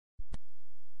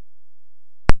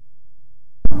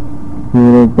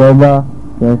سورہ توبہ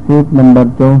cassette number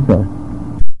 64۔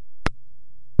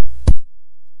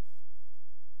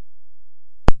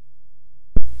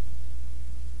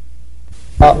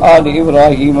 آل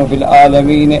ابراہیم فی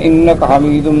العالمین انک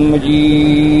حمید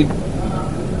مجید۔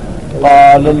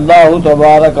 قال اللہ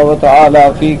تبارک و تعالی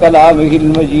فی کلامہ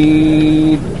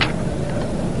المجید۔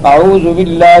 اعوذ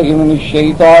باللہ من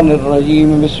الشیطان الرجیم،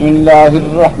 بسم اللہ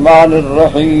الرحمن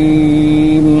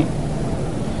الرحیم۔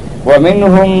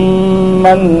 ومنهم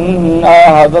من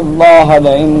عاهد الله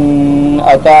لئن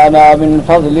أتانا من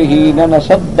فضله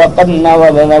لنصدقن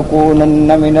ولنكونن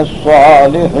من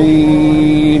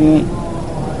الصالحين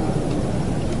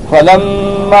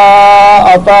فلما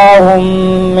آتاهم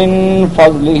من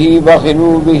فضله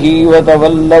بخلوا به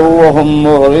وتولوا وهم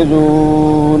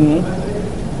معرضون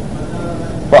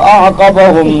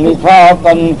فأعقبهم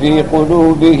نفاقا في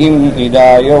قلوبهم إلى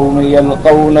يوم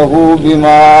يلقونه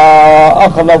بما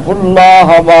أخلفوا الله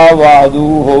ما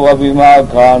وعدوه وبما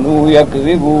كانوا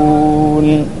يكذبون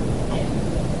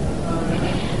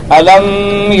ألم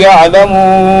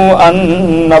يعلموا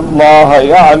أن الله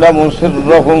يعلم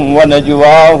سرهم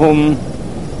ونجواهم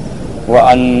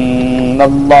وأن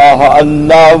الله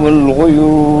علام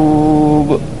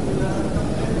الغيوب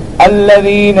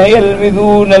الذين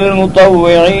يلمزون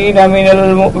المطوعين من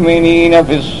المؤمنين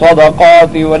في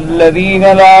الصدقات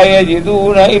والذين لا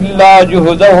يجدون إلا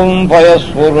جهدهم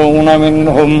فيسخرون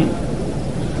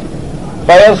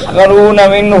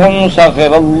منهم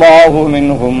سخر الله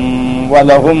منهم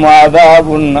ولهم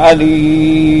عذاب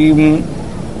أليم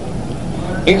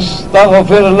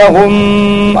استغفر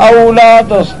لهم أو لا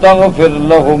تستغفر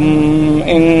لهم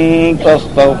إن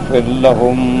تستغفر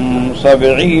لهم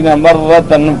 70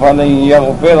 مرة فلن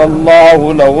يغفر الله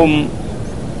لهم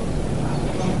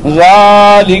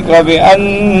ذلك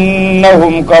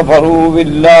بأنهم كفروا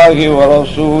بالله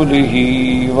ورسوله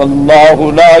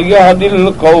والله لا يهدي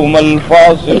القوم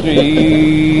الفاسقين۔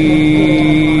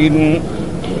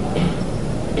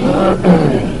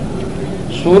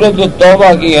 سورۃ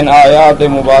التوبہ کی ان آیات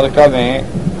مبارکہ میں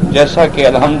جیسا کہ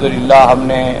الحمدللہ ہم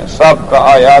نے سابقہ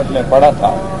آیات میں پڑھا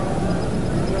تھا،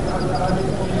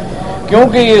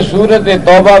 کیونکہ یہ سورۃ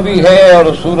توبہ بھی ہے اور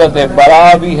سورۃ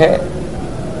براءہ بھی ہے،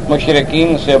 مشرکین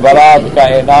سے برات کا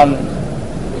اعلان،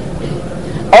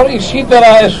 اور اسی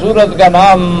طرح اس سورت کا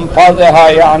نام فاضحہ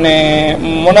یعنی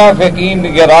منافقین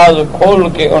کے راز کھول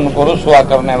کے ان کو رسوا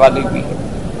کرنے والی بھی ہے۔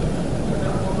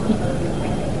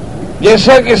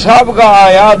 جیسا کہ سابقہ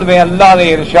آیات میں اللہ نے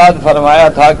ارشاد فرمایا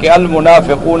تھا کہ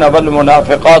المنافقون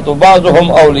والمنافقات بعضهم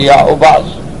اولیاء بعض،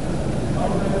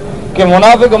 کہ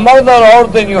منافق مرد اور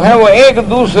عورتیں جو ہیں وہ ایک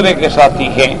دوسرے کے ساتھی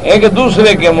ہیں، ایک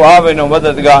دوسرے کے معاون و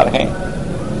مددگار ہیں۔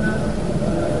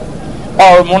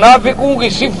 اور منافقوں کی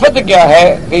صفت کیا ہے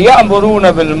کہ یأمرون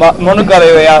بالمنکر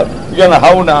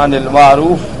وینہون عن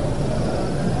المعروف،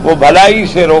 وہ بھلائی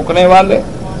سے روکنے والے،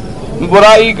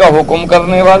 برائی کا حکم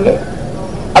کرنے والے،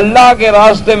 اللہ کے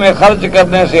راستے میں خرچ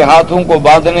کرنے سے ہاتھوں کو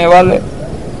باندھنے والے،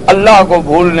 اللہ کو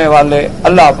بھولنے والے۔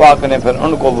 اللہ پاک نے پھر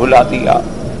ان کو بھلا دیا،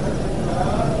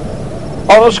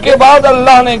 اور اس کے بعد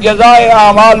اللہ نے جزائے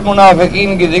اعمال منافقین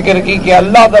کی ذکر کی کہ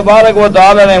اللہ تبارک و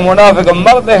تعالی نے منافق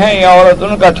مرد ہیں یا عورت،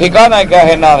 ان کا ٹھکانہ کیا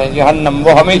ہے؟ نار جہنم،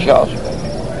 وہ ہمیشہ اس میں۔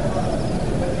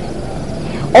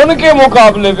 ان کے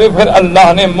مقابلے پہ پھر اللہ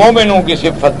نے مومنوں کی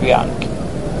صفت بیان کی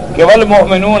کہ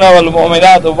والمؤمنون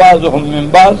والمؤمنات بعضهم من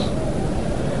بعض،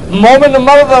 مومن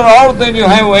مرد اور عورتیں جو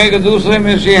ہیں وہ ایک دوسرے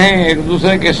میں سے ہیں، ایک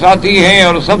دوسرے کے ساتھی ہیں،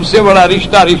 اور سب سے بڑا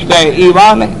رشتہ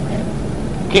ایمان ہے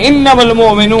کہ انما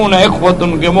المؤمنون اخوۃ،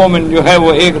 کے مومن جو ہے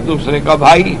وہ ایک دوسرے کا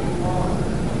بھائی۔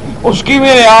 اس کی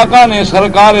میرے آقا نے،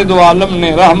 سرکار دو عالم نے،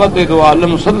 رحمت دو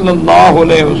عالم صلی اللہ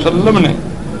علیہ وسلم نے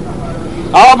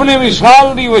آپ نے مثال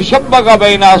دی، وہ شبہ کا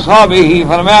بین اصحابہ،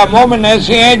 فرمایا مومن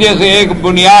ایسے ہیں جیسے ایک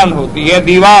بنیان ہوتی ہے،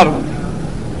 دیوار ہوتی ہے،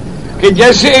 کہ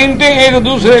جیسے اینٹیں ایک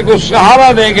دوسرے کو سہارا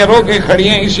دے کے روکے کھڑی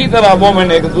ہیں، اسی طرح مومن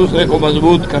ایک دوسرے کو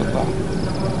مضبوط کرتا ہے۔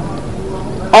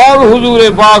 اور حضور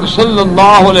پاک صلی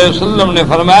اللہ علیہ وسلم نے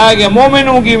فرمایا کہ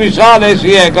مومنوں کی مثال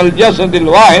ایسی ہے کالجسد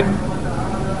الواحد،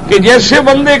 کہ جیسے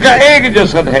بندے کا ایک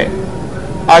جسد ہے،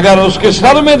 اگر اس کے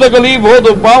سر میں تکلیف ہو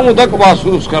تو پاؤں تک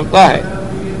محسوس کرتا ہے،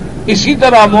 اسی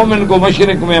طرح مومن کو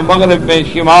مشرق میں، مغرب میں،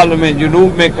 شمال میں، جنوب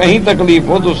میں کہیں تکلیف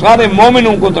ہو تو سارے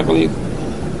مومنوں کو تکلیف ہو۔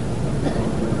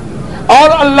 اور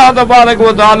اللہ تبارک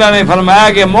و تعالی نے فرمایا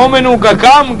کہ مومنوں کا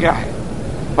کام کیا ہے؟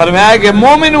 فرمایا کہ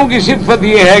مومنوں کی صفت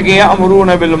یہ ہے کہ یأمرون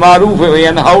بالمعروف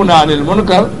وینہون عن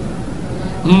المنکر،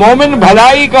 مومن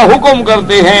بھلائی کا حکم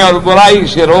کرتے ہیں اور برائی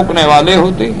سے روکنے والے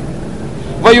ہوتے ہیں۔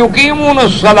 وَيُقِيمُونَ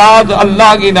الصَّلَاةَ،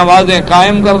 اللہ کی نمازیں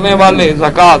قائم کرنے والے،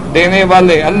 زکوٰۃ دینے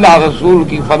والے، اللہ رسول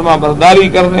کی فرما برداری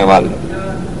کرنے والے۔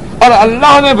 اور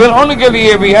اللہ نے پھر ان کے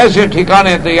لیے بھی ایسے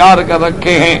ٹھکانے تیار کر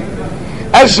رکھے ہیں،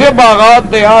 ایسے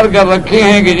باغات تیار کر رکھے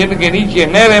ہیں کہ جن کے نیچے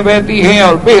نہریں بہتی ہیں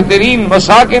اور بہترین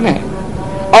مساکن ہیں،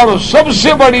 اور سب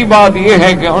سے بڑی بات یہ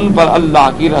ہے کہ ان پر اللہ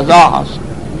کی رضا حاصل،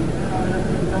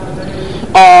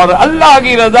 اور اللہ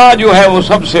کی رضا جو ہے وہ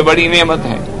سب سے بڑی نعمت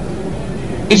ہے۔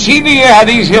 اسی لیے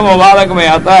حدیث مبارک میں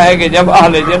آتا ہے کہ جب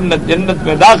اہل جنت جنت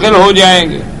میں داخل ہو جائیں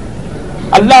گے،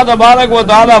 اللہ تبارک و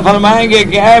تعالیٰ فرمائیں گے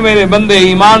کہ اے میرے بندے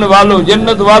ایمان والو،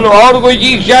 جنت والو، اور کوئی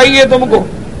چیز چاہیے تم کو؟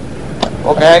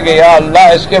 وہ کہیں گے یا اللہ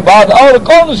اس کے بعد اور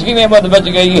کون سی نعمت بچ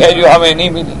گئی ہے جو ہمیں نہیں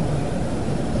ملی؟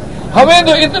 ہمیں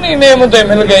تو اتنی نعمتیں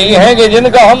مل گئی ہیں کہ جن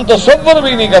کا ہم تصور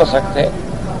بھی نہیں کر سکتے۔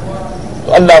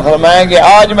 تو اللہ فرمائیں گے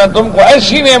آج میں تم کو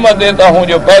ایسی نعمت دیتا ہوں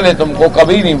جو پہلے تم کو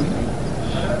کبھی نہیں ملی۔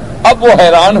 اب وہ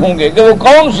حیران ہوں گے کہ وہ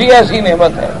کون سی ایسی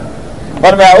نعمت ہے؟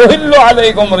 فرمایا احل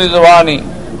علیکم رضوانی،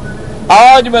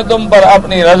 آج میں تم پر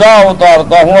اپنی رضا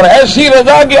اتارتا ہوں، اور ایسی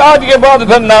رضا کہ آج کے بعد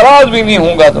پھر ناراض بھی نہیں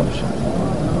ہوں گا تم سے۔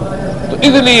 تو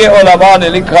اس لیے علماء نے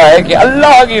لکھا ہے کہ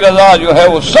اللہ کی رضا جو ہے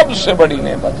وہ سب سے بڑی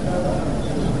نعمت ہے۔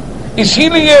 اسی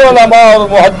لیے علماء اور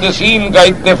محدثین کا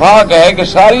اتفاق ہے کہ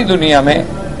ساری دنیا میں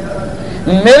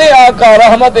میرے آقا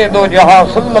رحمت دو جہاں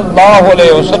صلی اللہ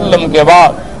علیہ وسلم کے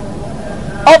بعد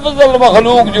افضل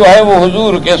مخلوق جو ہے وہ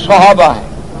حضور کے صحابہ ہیں۔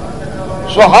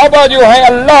 صحابہ جو ہیں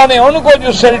اللہ نے ان کو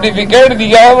جو سرٹیفکیٹ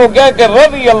دیا ہے وہ کہہ کہ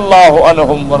رضی اللہ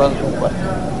عنہم ورضوا،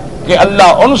 کہ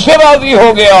اللہ ان سے راضی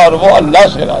ہو گیا اور وہ اللہ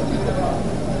سے راضی ہو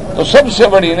گیا۔ تو سب سے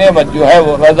بڑی نعمت جو ہے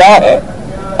وہ رضا ہے،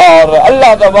 اور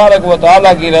اللہ تبارک و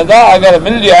تعالیٰ کی رضا اگر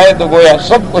مل جائے تو گویا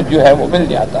سب کچھ جو ہے وہ مل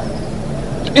جاتا ہے۔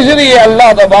 اس لیے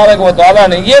اللہ تبارک و تعالیٰ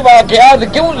نے یہ واقعات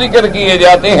کیوں ذکر کیے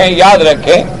جاتے ہیں یاد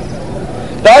رکھیں،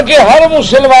 تاکہ ہر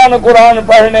مسلمان قرآن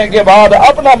پڑھنے کے بعد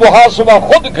اپنا محاسبہ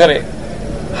خود کرے۔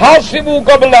 حاسبوا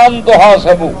قبل ان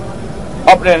تحاسبوا،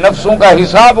 اپنے نفسوں کا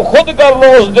حساب خود کر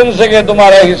لو اس دن سے کہ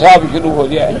تمہارا حساب شروع ہو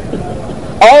جائے،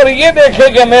 اور یہ دیکھے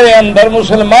کہ میرے اندر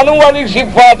مسلمانوں والی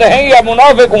صفات ہیں یا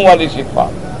منافقوں والی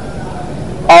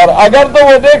صفات۔ اور اگر تو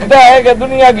وہ دیکھتا ہے کہ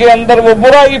دنیا کے اندر وہ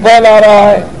برائی پھیلا رہا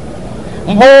ہے،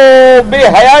 وہ بے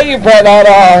حیائی پھیلا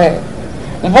رہا ہے،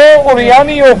 وہ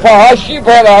عریانی و فحاشی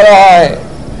پھیلا رہا ہے،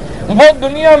 وہ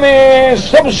دنیا میں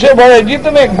سب سے بڑے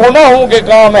جتنے گناہوں کے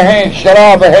کام ہیں،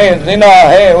 شراب ہے، زنا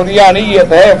ہے،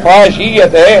 عریانیت ہے،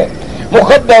 فحاشیت ہے،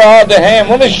 مخدرات ہیں،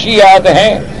 منشیات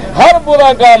ہیں، ہر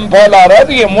برا کام پھیلا رہا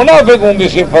ہے، یہ منافقوں کی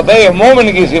صفت ہے، یہ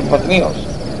مومن کی صفت نہیں ہو سکتی۔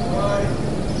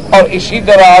 اور اسی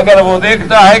طرح اگر وہ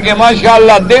دیکھتا ہے کہ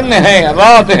ماشاءاللہ دن ہے،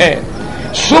 رات ہے،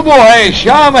 صبح ہے،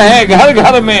 شام ہے، گھر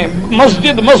گھر میں،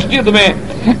 مسجد مسجد میں،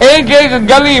 ایک ایک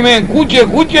گلی میں، کوچے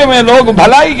کوچے میں لوگ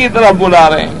بھلائی کی طرف بلا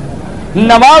رہے ہیں،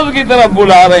 نماز کی طرف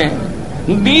بلا رہے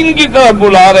ہیں، دین کی طرف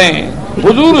بلا رہے ہیں،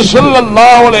 حضور صلی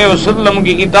اللہ علیہ وسلم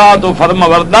کی اطاعت و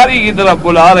فرمانبرداری کی طرف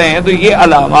بلا رہے ہیں، تو یہ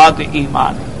علامات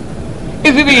ایمان ہے۔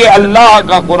 اس لیے اللہ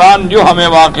کا قرآن جو ہمیں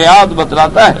واقعات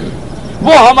بتلاتا ہے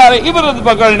وہ ہمارے عبرت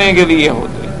پکڑنے کے لیے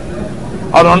ہوتے ہیں،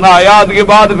 اور ان آیات کے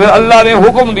بعد پھر اللہ نے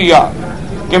حکم دیا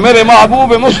کہ میرے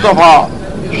محبوب مصطفیٰ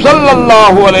صلی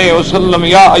اللہ علیہ وسلم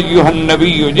یا ایھا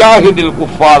النبی جاہد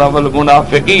الکفار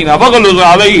والمنافقین واغلظ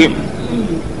علیہم،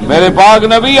 میرے پاک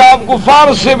نبی آپ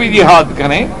کفار سے بھی جہاد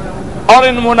کریں اور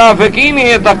ان منافقین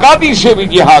اعتقادی سے بھی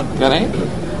جہاد کریں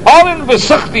اور ان پہ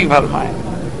سختی فرمائیں۔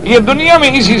 یہ دنیا میں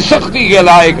اسی سختی کے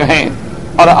لائق ہیں،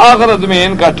 اور آخرت میں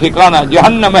ان کا ٹھکانہ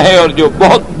جہنم ہے، اور جو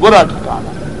بہت برا ٹھکانہ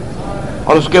ہے۔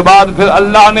 اور اس کے بعد پھر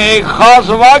اللہ نے ایک خاص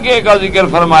واقعے کا ذکر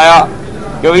فرمایا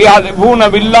کہ یحلفون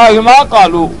باللہ ما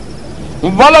قالوا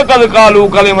ولقد قالوا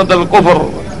کلمۃ الکفر۔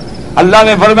 اللہ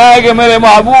نے فرمایا کہ میرے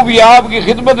محبوب یہ آپ کی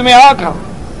خدمت میں آ کر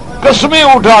قسمیں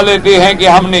اٹھا لیتے ہیں کہ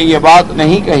ہم نے یہ بات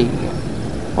نہیں کہی ہے۔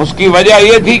 اس کی وجہ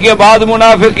یہ تھی کہ بعض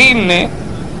منافقین نے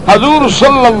حضور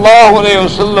صلی اللہ علیہ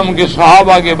وسلم کے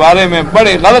صحابہ کے بارے میں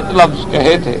بڑے غلط لفظ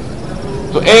کہے تھے۔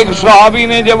 تو ایک صحابی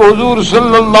نے جب حضور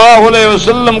صلی اللہ علیہ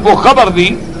وسلم کو خبر دی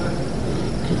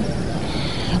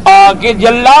کہ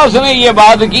جلاس نے یہ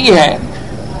بات کی ہے،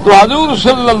 تو حضور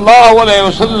صلی اللہ علیہ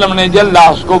وسلم نے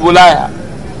جلاس کو بلایا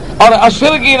اور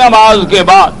عصر کی نماز کے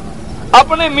بعد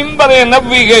اپنے ممبر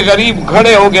نبوی کے قریب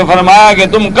کھڑے ہو کے فرمایا کہ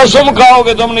تم قسم کھاؤ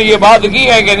کہ تم نے یہ بات کی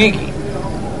ہے کہ نہیں کی؟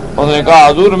 اس نے کہا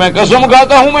حضور میں قسم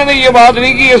کھاتا ہوں میں نے یہ بات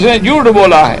نہیں کی، اس نے جھوٹ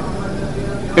بولا ہے۔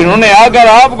 انہوں نے آ کر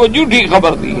آپ کو جھوٹی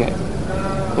خبر دی ہے۔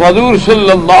 تو حضور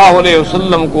صلی اللہ علیہ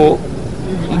وسلم کو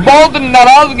بہت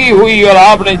ناراضگی ہوئی اور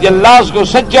آپ نے جلاس کو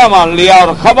سچا مان لیا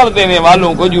اور خبر دینے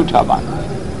والوں کو جھوٹا مان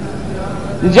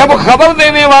لیا۔ جب خبر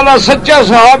دینے والا سچا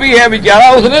صحابی ہے بیچارہ،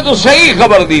 اس نے تو صحیح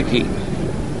خبر دی تھی،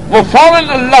 وہ فوراً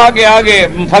اللہ کے آگے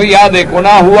فریاد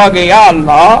گناہ ہوا کہ یا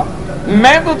اللہ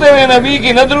میں تو تیرے نبی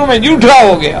کی نظروں میں جھوٹا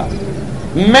ہو گیا،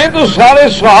 میں تو سارے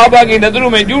صحابہ کی نظروں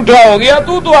میں جھوٹا ہو گیا،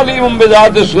 تو علیم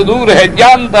بذات صدور ہے،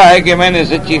 جانتا ہے کہ میں نے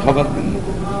سچی خبر دی۔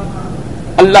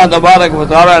 اللہ تبارک و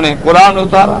تعالیٰ نے قرآن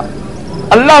اتارا،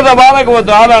 اللہ تبارک و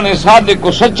تعالیٰ نے صادق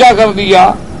کو سچا کر دیا،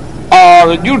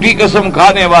 اور جھوٹی قسم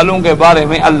کھانے والوں کے بارے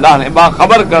میں اللہ نے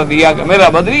باخبر کر دیا کہ میرا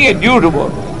بدری یہ جھوٹ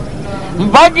بول،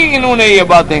 باقی انہوں نے یہ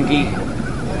باتیں کی۔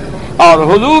 اور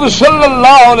حضور صلی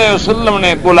اللہ علیہ وسلم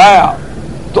نے بلایا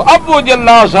تو اب وہ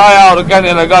جلاس آیا اور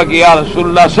کہنے لگا کہ یا رسول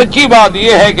اللہ سچی بات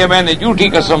یہ ہے کہ میں نے جھوٹی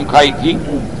قسم کھائی تھی،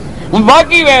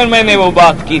 باقی میں نے وہ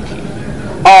بات کی تھی،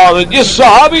 اور جس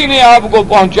صحابی نے آپ کو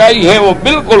پہنچائی ہے وہ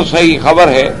بالکل صحیح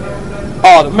خبر ہے،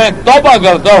 اور میں توبہ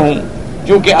کرتا ہوں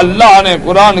کیونکہ اللہ نے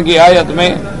قرآن کی آیت میں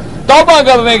توبہ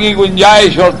کرنے کی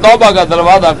گنجائش اور توبہ کا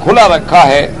دروازہ کھلا رکھا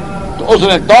ہے، تو اس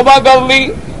نے توبہ کر لی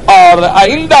اور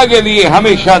آئندہ کے لیے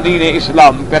ہمیشہ دین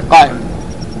اسلام پہ قائم۔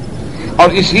 اور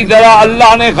اسی طرح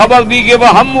اللہ نے خبر دی کہ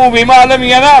وَهَمُّوا بِمَا لَمْ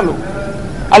يَنَالُوا،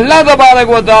 اللہ تبارک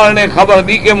و تعالی نے خبر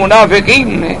دی کہ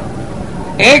منافقین نے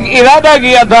ایک ارادہ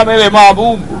کیا تھا میرے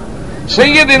محبوب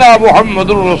سیدنا محمد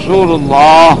الرسول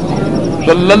اللہ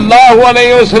صلی اللہ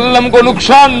علیہ وسلم کو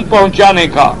نقصان پہنچانے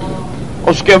کا۔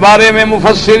 اس کے بارے میں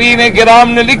مفسرین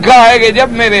کرام نے لکھا ہے کہ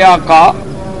جب میرے آقا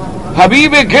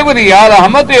حبیب کبریا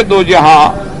رحمت دو جہاں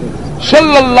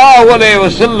صلی اللہ علیہ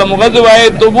وسلم غزوہ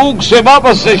تبوک سے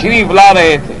واپس تشریف لا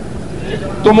رہے تھے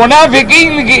تو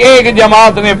منافقین کی ایک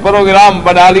جماعت نے پروگرام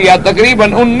بنا لیا،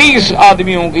 تقریباً 19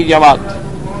 آدمیوں کی جماعت۔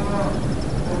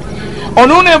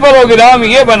 انہوں نے پروگرام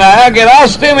یہ بنایا کہ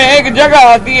راستے میں ایک جگہ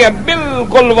آتی ہے،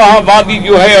 بالکل وہاں وادی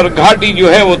جو ہے اور گھاٹی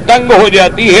جو ہے وہ تنگ ہو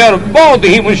جاتی ہے اور بہت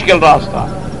ہی مشکل راستہ۔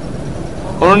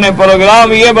 انہوں نے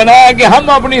پروگرام یہ بنایا کہ ہم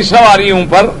اپنی سواریوں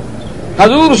پر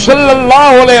حضور صلی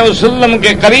اللہ علیہ وسلم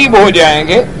کے قریب ہو جائیں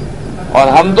گے، اور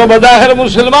ہم تو بظاہر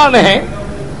مسلمان ہیں،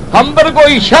 ہم پر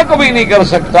کوئی شک بھی نہیں کر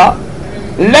سکتا،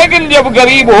 لیکن جب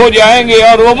قریب ہو جائیں گے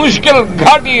اور وہ مشکل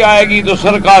گھاٹی آئے گی تو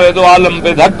سرکار دو عالم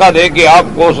پہ دھکا دے کے آپ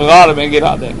کو اس غار میں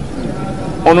گرا دیں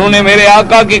گے۔ انہوں نے میرے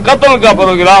آقا کی قتل کا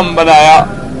پروگرام بنایا،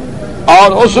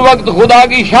 اور اس وقت خدا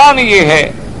کی شان یہ ہے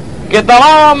کہ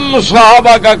تمام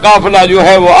صحابہ کا قافلہ جو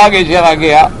ہے وہ آگے چلا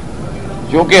گیا،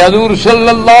 کیونکہ حضور صلی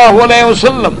اللہ علیہ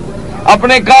وسلم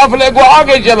اپنے قافلے کو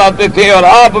آگے چلاتے تھے اور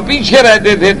آپ پیچھے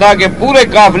رہتے تھے تاکہ پورے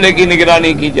قافلے کی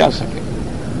نگرانی کی جا سکے،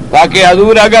 تاکہ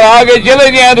حضور اگر آگے چلے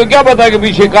جائیں تو کیا پتا کہ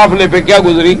پیچھے قافلے پہ کیا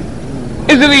گزری۔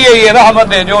 اس لیے یہ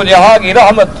رحمت ہے، جو جہاں کی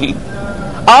رحمت تھی،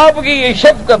 آپ کی یہ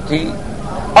شفقت تھی،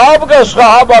 آپ کا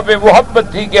صحابہ پہ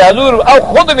محبت تھی کہ حضور اب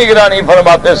خود نگرانی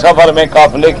فرماتے سفر میں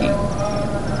قافلے کی۔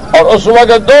 اور اس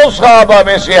وقت 2 صحابہ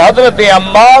میں سے حضرت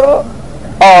عمار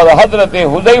اور حضرت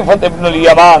حذیفہ ابن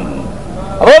الیمان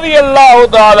رضی اللہ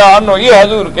تعالی عنہ یہ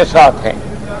حضور کے ساتھ ہیں،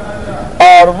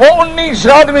 اور وہ 19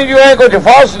 آدمی جو ہے کچھ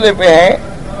فاصلے پہ ہیں،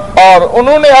 اور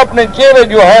انہوں نے اپنے چہرے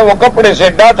جو ہے وہ کپڑے سے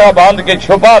ڈاٹا باندھ کے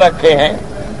چھپا رکھے ہیں۔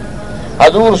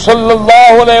 حضور صلی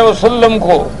اللہ علیہ وسلم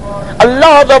کو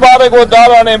اللہ تبارک و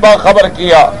تعالی نے باخبر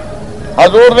کیا،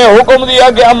 حضور نے حکم دیا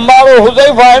کہ عمار و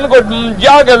حذیفہ ان کو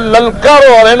جا کے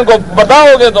للکارو اور ان کو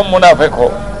بتاؤ کہ تم منافق ہو،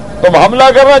 تم حملہ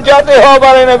کرنا چاہتے ہو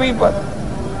ہمارے نبی پر۔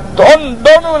 تو ان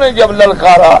دونوں نے جب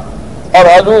للکارا اور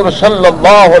حضور صلی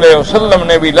اللہ علیہ وسلم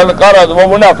نے بھی للکارا تو وہ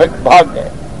منافق بھاگ گئے۔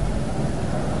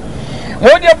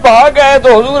 وہ جب بھاگ گئے تو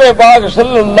حضور پاک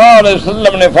صلی اللہ علیہ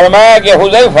وسلم نے فرمایا کہ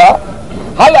حذیفہ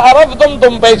حل عرفتم،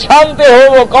 تم پہچانتے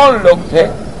ہو وہ کون لوگ تھے؟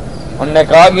 انہوں نے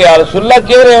کہا کہ یا رسول اللہ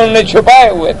چہرے انہوں نے چھپائے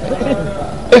ہوئے تھے،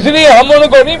 اس لیے ہم ان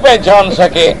کو نہیں پہچان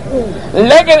سکے،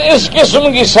 لیکن اس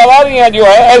قسم کی سواریاں جو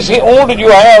ہے، ایسی اونٹ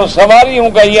جو ہے اور سواریوں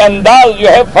کا یہ انداز جو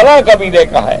ہے فلاں قبیلے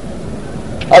کا ہے۔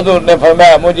 حضور نے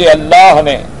فرمایا مجھے اللہ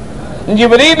نے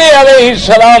جبریل علیہ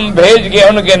السلام بھیج کے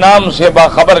ان کے نام سے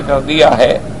باخبر کر دیا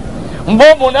ہے، وہ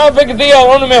منافق تھے اور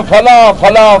ان میں فلاں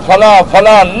فلاں فلاں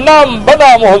فلاں نام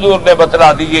بدنام حضور نے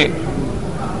بتلا دیے۔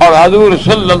 اور حضور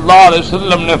صلی اللہ علیہ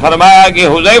وسلم نے فرمایا کہ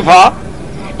حذیفہ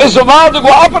اس بات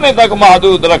کو اپنے تک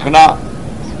محدود رکھنا،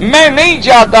 میں نہیں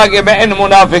چاہتا کہ میں ان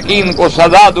منافقین کو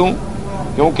سزا دوں،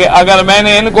 کیونکہ اگر میں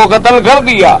نے ان کو قتل کر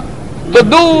دیا تو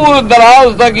دور دراز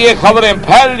تک یہ خبریں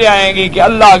پھیل جائیں گی کہ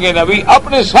اللہ کے نبی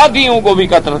اپنے ساتھیوں کو بھی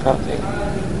قتل کرتے۔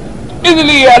 اس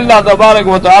لیے اللہ تبارک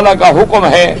و تعالیٰ کا حکم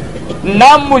ہے،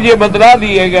 نام مجھے بدلا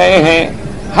دیے گئے ہیں،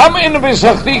 ہم ان پہ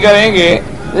سختی کریں گے،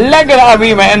 لیکن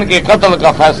ابھی میں ان کے قتل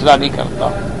کا فیصلہ نہیں کرتا۔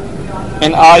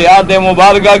 ان آیات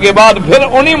مبارکہ کے بعد پھر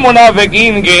انہی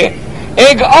منافقین کے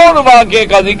ایک اور واقعے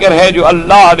کا ذکر ہے جو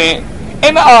اللہ نے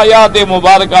ان آیات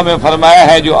مبارکہ میں فرمایا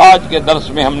ہے، جو آج کے درس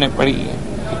میں ہم نے پڑھی ہے۔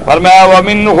 فرمایا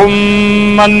وَمِنْهُمْ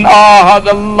مَنْ عَاهَدَ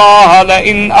اللَّهَ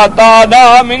لَئِنْ أَتَانَا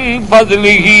مِنْ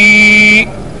فَضْلِهِ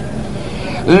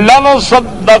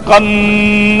لنصدقن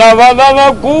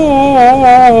ولنكونن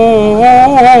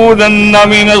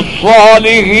من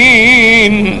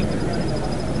الصالحين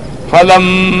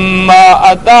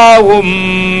فلما آتاهم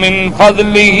من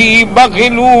فضله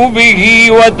بخلوا به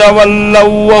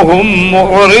وتولوا وهم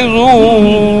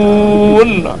معرضون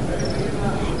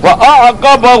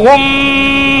وأعقبهم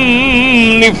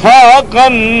نفاقا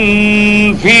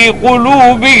في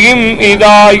قلوبهم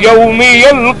إلى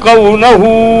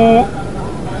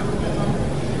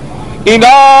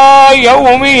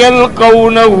يوم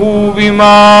يلقونه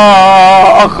بما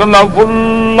أخلفوا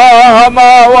الله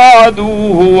ما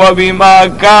وعدوه وبما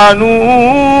كانوا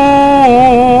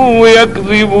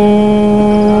يكذبون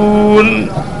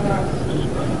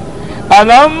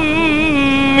ألم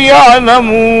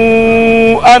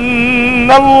يعلموا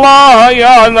أن الله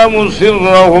يعلم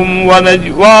سرهم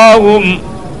ونجواهم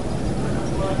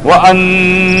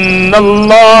وأن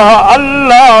الله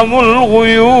علام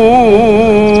الغيوب.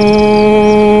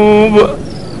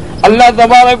 اللہ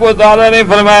تبارک و تعالی نے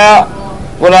فرمایا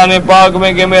قرآن پاک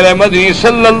میں کہ میرے مدنی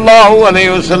صلی اللہ علیہ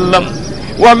وسلم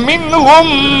وَمِنْهُمْ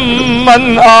مَنْ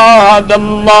عَاهَدَ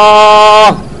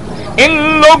اللَّهُ، ان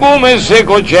لوگوں میں سے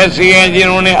کچھ ایسی ہیں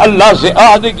جنہوں نے اللہ سے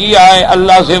عہد کیا ہے،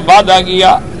 اللہ سے وعدہ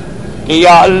کیا کہ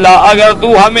یا اللہ اگر تو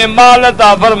ہمیں مال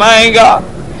عطا فرمائے گا،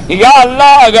 یا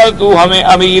اللہ اگر تو ہمیں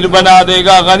امیر بنا دے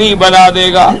گا، غنی بنا دے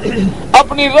گا،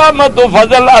 اپنی رحمت و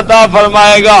فضل عطا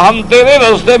فرمائے گا، ہم تیرے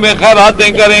راستے میں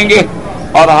خیراتیں کریں گے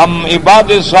اور ہم عباد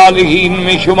صالحین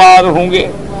میں شمار ہوں گے.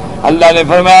 اللہ نے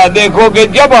فرمایا دیکھو کہ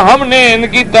جب ہم نے ان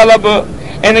کی طلب،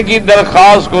 ان کی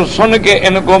درخواست کو سن کے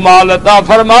ان کو مال عطا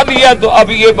فرما دیا تو اب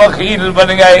یہ بخیل بن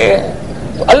گئے.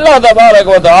 تو اللہ تبارک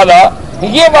و تعالی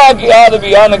یہ واقعات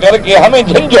بیان کر کے ہمیں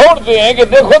جھنجھوڑتے ہیں کہ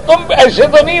دیکھو تم ایسے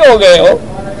تو نہیں ہو گئے ہو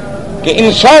کہ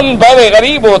انسان پہلے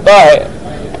غریب ہوتا ہے،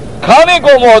 کھانے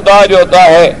کو محتاج ہوتا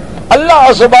ہے، اللہ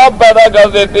اسباب پیدا کر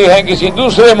دیتے ہیں، کسی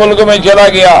دوسرے ملک میں چلا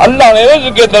گیا، اللہ نے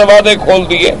رزق کے دروازے کھول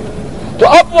دیے، تو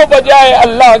اب وہ بجائے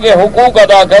اللہ کے حقوق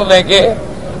ادا کرنے کے،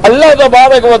 اللہ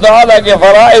تبارک و تعالیٰ کے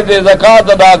فرائض زکوٰۃ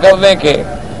ادا کرنے کے،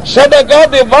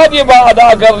 صدقات واجبہ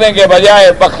ادا کرنے کے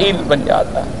بجائے بخیل بن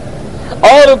جاتا ہے.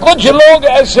 اور کچھ لوگ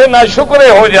ایسے ناشکرے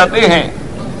ہو جاتے ہیں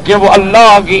کہ وہ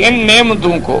اللہ کی ان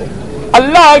نعمتوں کو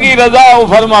اللہ کی رضا و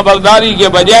فرما برداری کے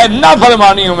بجائے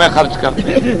نافرمانیوں میں خرچ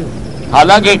کرتے ہیں.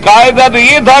 حالانکہ قاعدہ تو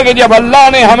یہ تھا کہ جب اللہ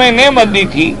نے ہمیں نعمت دی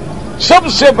تھی سب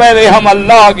سے پہلے ہم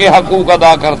اللہ کے حقوق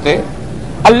ادا کرتے،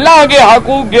 اللہ کے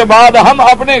حقوق کے بعد ہم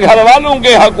اپنے گھر والوں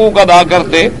کے حقوق ادا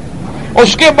کرتے،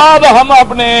 اس کے بعد ہم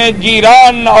اپنے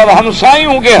جیران اور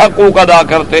ہمسایوں کے حقوق ادا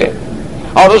کرتے،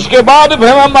 اور اس کے بعد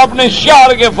پھر ہم اپنے شہر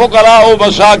کے فقراء و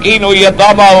مساکین و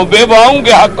یتامہ و بیواؤں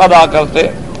کے حق ادا کرتے.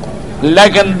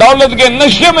 لیکن دولت کے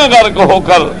نشے میں غرق ہو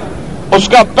کر اس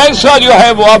کا پیسہ جو ہے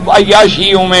وہ اب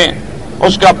عیاشیوں میں،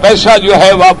 اس کا پیسہ جو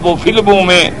ہے وہ اب وہ فلموں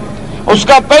میں، اس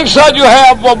کا پیسہ جو ہے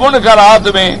اب وہ منکرات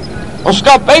میں، اس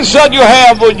کا پیسہ جو ہے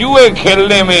اب وہ جوئے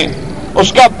کھیلنے میں، اس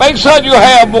کا پیسہ جو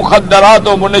ہے اب مخدرات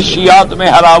و منشیات میں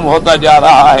حرام ہوتا جا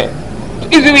رہا ہے.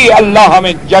 اس لیے اللہ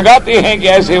ہمیں جگاتے ہیں کہ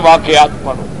ایسے واقعات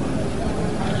پڑھو.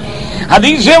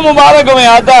 حدیث مبارک میں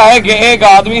آتا ہے کہ ایک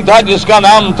آدمی تھا جس کا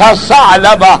نام تھا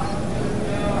ثعلبہ،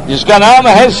 جس کا نام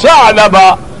ہے ثعلبہ،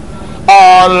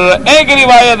 اور ایک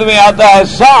روایت میں آتا ہے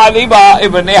ثعلبہ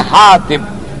ابن حاتب،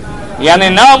 یعنی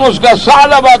نام اس کا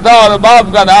ثعلبہ تھا اور باپ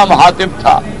کا نام حاتب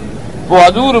تھا. وہ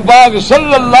حضور پاک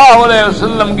صلی اللہ علیہ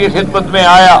وسلم کی خدمت میں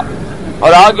آیا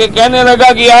اور آگے کہنے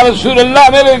لگا کہ یا رسول اللہ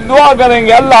میرے دعا کریں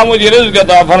گے اللہ مجھے رزق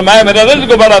عطا فرمائے، میرا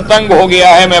رزق بڑا تنگ ہو گیا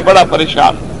ہے، میں بڑا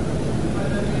پریشان ہوں.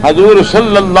 حضور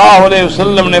صلی اللہ علیہ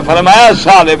وسلم نے فرمایا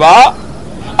ثعلبہ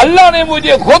اللہ نے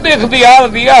مجھے خود اختیار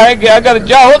دیا ہے کہ اگر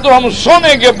چاہو تو ہم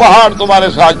سونے کے پہاڑ تمہارے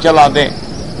ساتھ چلا دیں،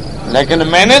 لیکن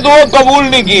میں نے تو وہ قبول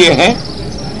نہیں کیے ہیں،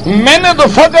 میں نے تو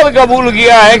فقر قبول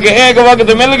کیا ہے کہ ایک وقت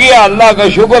مل گیا اللہ کا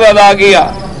شکر ادا کیا،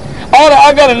 اور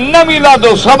اگر نہ ملا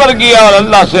تو صبر کیا اور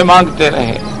اللہ سے مانگتے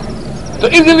رہے. تو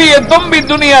اس لیے تم بھی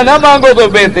دنیا نہ مانگو تو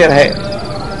بہتر ہے.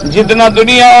 جتنا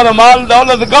دنیا اور مال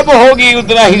دولت کم ہوگی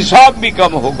اتنا حساب بھی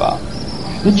کم ہوگا.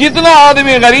 جتنا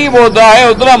آدمی غریب ہوتا ہے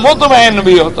اتنا مطمئن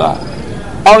بھی ہوتا ہے،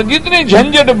 اور جتنے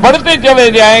جھنجٹ بڑھتے چلے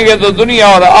جائیں گے تو دنیا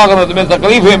اور آخرت میں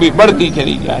تکلیفیں بھی بڑھتی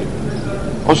چلی جائیں گی.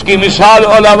 اس کی مثال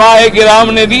علماء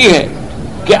کرام نے دی ہے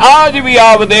کہ آج بھی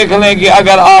آپ دیکھ لیں کہ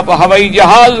اگر آپ ہوائی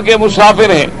جہاز کے مسافر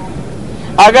ہیں،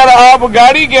 اگر آپ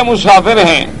گاڑی کے مسافر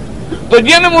ہیں، تو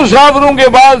جن مسافروں کے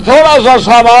پاس تھوڑا سا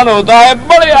سامان ہوتا ہے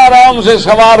بڑے آرام سے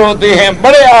سوار ہوتے ہیں،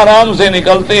 بڑے آرام سے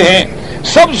نکلتے ہیں،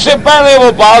 سب سے پہلے وہ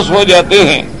پاس ہو جاتے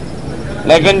ہیں.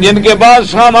 لیکن جن کے پاس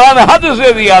سامان حد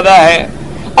سے زیادہ ہے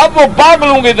اب وہ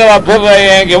پاگلوں کی طرح پھر رہے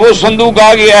ہیں کہ وہ صندوق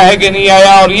آ گیا ہے کہ نہیں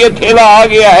آیا، اور یہ تھیلا آ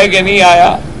گیا ہے کہ نہیں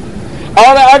آیا.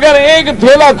 اور اگر ایک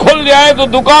تھیلا کھل جائے تو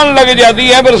دکان لگ جاتی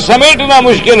ہے، پھر سمیٹنا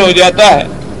مشکل ہو جاتا ہے۔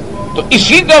 تو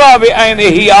اسی طرح بھی عین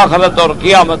ہی آخرت اور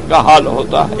قیامت کا حال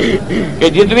ہوتا ہے کہ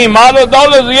جتنی مال و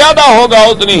دولت زیادہ ہوگا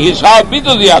اتنی حساب بھی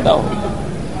تو زیادہ ہوگا۔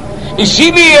 اسی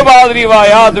لیے بعض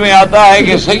روایات میں آتا ہے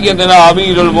کہ سیدنا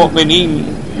امیر المؤمنین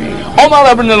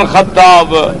عمر بن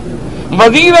الخطاب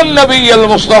وزیر النبی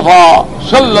المصطفیٰ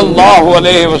صلی اللہ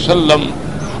علیہ وسلم،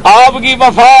 آپ کی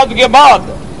وفات کے بعد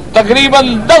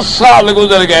تقریباً 10 سال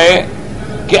گزر گئے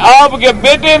کہ آپ کے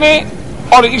بیٹے نے،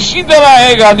 اور اسی طرح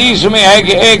ایک حدیث میں ہے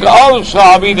کہ ایک اور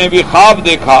صحابی نے بھی خواب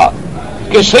دیکھا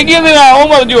کہ سیدنا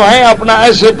عمر جو ہیں اپنا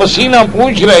ایسے پسینہ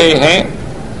پوچھ رہے ہیں۔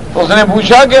 اس نے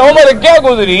پوچھا کہ عمر کیا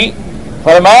گزری؟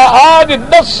 فرمایا آج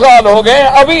 10 سال ہو گئے،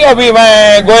 ابھی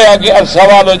میں گویا کہ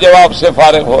سوال و جواب سے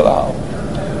فارغ ہو رہا ہوں۔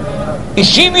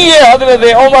 اسی لیے حضرت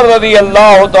عمر رضی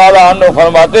اللہ تعالی عنہ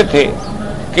فرماتے تھے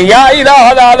کہ یا الہ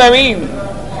العالمین،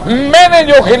 میں نے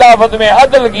جو خلافت میں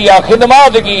عدل کیا،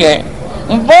 خدمات کی ہیں،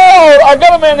 وہ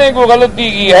اگر میں نے کوئی غلطی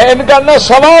کی ہے، ان کا نہ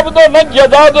ثواب دو نہ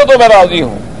جزا دو تو میں راضی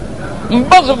ہوں،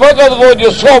 بس فقط وہ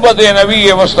جو صحبت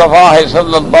نبی مصطفیٰ ہے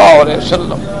صلی اللہ علیہ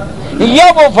وسلم یا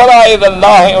وہ فرائض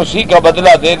اللہ ہیں اسی کا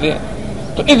بدلہ دے دیں۔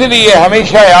 تو اس لیے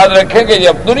ہمیشہ یاد رکھیں کہ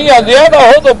جب دنیا زیادہ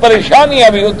ہو تو پریشانیاں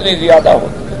بھی اتنی زیادہ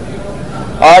ہوتی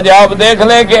ہیں۔ آج آپ دیکھ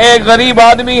لیں کہ ایک غریب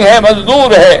آدمی ہے،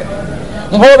 مزدور ہے،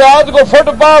 وہ رات کو فٹ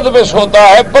پاتھ پہ سوتا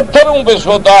ہے، پتھروں پہ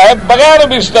سوتا ہے، بغیر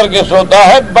بستر کے سوتا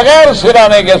ہے، بغیر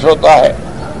سرانے کے سوتا ہے،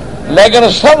 لیکن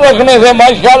سر رکھنے سے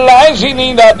ماشاءاللہ ایسی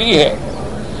نیند آتی ہے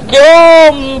کہ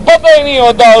وہ پتہ ہی نہیں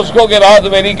ہوتا اس کو کہ رات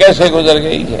میری کیسے گزر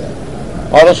گئی ہے۔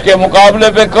 اور اس کے مقابلے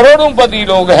پہ کروڑوں پتی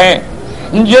لوگ ہیں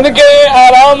جن کے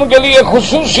آرام کے لیے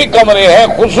خصوصی کمرے ہیں،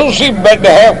 خصوصی بیڈ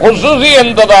ہیں، خصوصی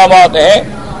انتظامات ہیں،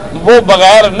 وہ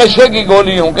بغیر نشے کی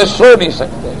گولیوں کے سو نہیں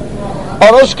سکتے،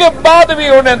 اور اس کے بعد بھی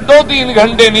انہیں 2-3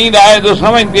 گھنٹے نیند آئے تو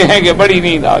سمجھتے ہیں کہ بڑی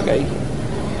نیند آ گئی۔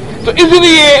 تو اس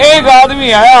لیے ایک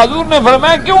آدمی آیا، حضور نے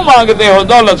فرمایا کیوں مانگتے ہو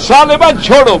دولت؟ سال بعد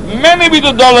چھوڑو، میں نے بھی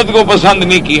تو دولت کو پسند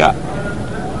نہیں کیا۔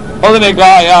 اس نے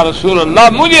کہا یا رسول اللہ،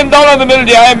 مجھے دولت مل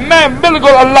جائے میں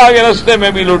بالکل اللہ کے راستے میں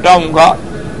بھی لٹاؤں گا۔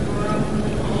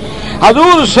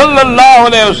 حضور صلی اللہ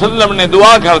علیہ وسلم نے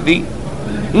دعا کر دی،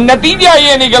 نتیجہ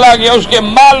یہ نکلا کہ اس کے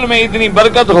مال میں اتنی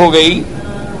برکت ہو گئی،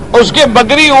 اس کے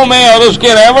بکریوں میں اور اس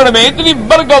کے ریوڑ میں اتنی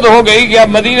برکت ہو گئی کہ اب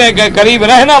مدینے کے قریب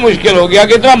رہنا مشکل ہو گیا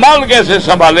کہ اتنا مال کیسے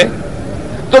سنبھالے۔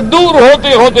 تو دور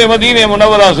ہوتے ہوتے مدینے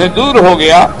منورہ سے دور ہو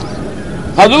گیا۔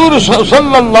 حضور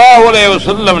صلی اللہ علیہ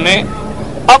وسلم نے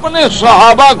اپنے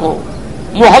صحابہ کو،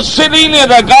 محصلین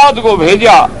زکوٰۃ کو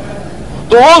بھیجا،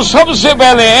 تو وہ سب سے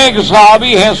پہلے ایک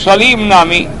صحابی ہیں سلیم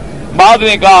نامی، بعد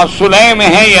میں کہا سلیم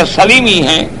ہیں یا سلیمی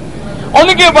ہیں،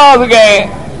 ان کے پاس گئے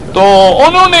تو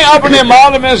انہوں نے اپنے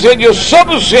مال میں سے جو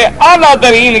سب سے اعلیٰ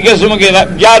ترین قسم کے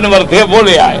جانور تھے وہ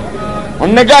لے آئے۔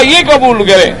 انہوں نے کہا یہ قبول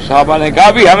کرے۔ صحابہ نے کہا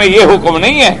بھی ہمیں یہ حکم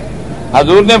نہیں ہے۔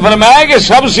 حضور نے فرمایا کہ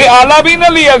سب سے اعلیٰ بھی نہ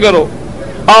لیا کرو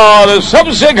اور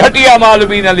سب سے گھٹیا مال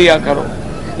بھی نہ لیا کرو،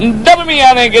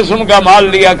 درمیانے قسم کا مال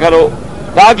لیا کرو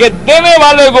تاکہ دینے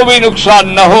والے کو بھی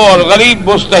نقصان نہ ہو اور غریب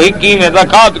مستحقین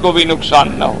زکوٰۃ کو بھی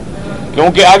نقصان نہ ہو،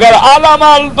 کیونکہ اگر اعلیٰ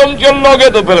مال تم چن لو گے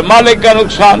تو پھر مالک کا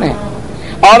نقصان ہے،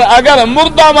 اور اگر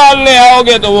مردہ مال لے آؤ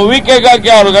گے تو وہ وکے گا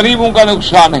کیا اور غریبوں کا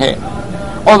نقصان ہے۔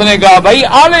 اس نے کہا بھائی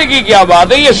آلے کی کیا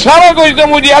بات ہے، یہ سارا کچھ تو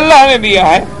مجھے اللہ نے دیا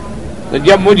ہے، تو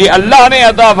جب مجھے اللہ نے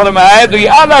عطا فرمایا ہے تو یہ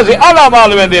اعلیٰ سے اعلیٰ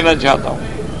مال میں دینا چاہتا ہوں۔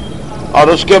 اور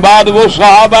اس کے بعد وہ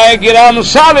صحابہ کرام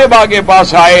صالبہ کے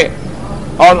پاس آئے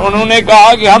اور انہوں نے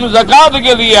کہا کہ ہم زکوٰۃ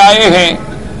کے لیے آئے ہیں۔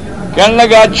 کہنے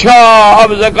لگا اچھا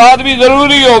اب زکوٰۃ بھی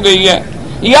ضروری ہو گئی ہے۔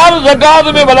 یار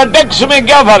زکوٰۃ میں بھلا ٹیکس میں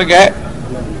کیا فرق ہے؟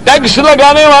 ٹیکس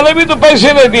لگانے والے بھی تو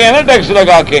پیسے لیتے ہیں نا ٹیکس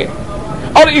لگا کے،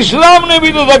 اور اسلام نے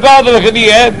بھی تو زکوٰۃ رکھ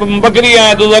دی ہے، بکریاں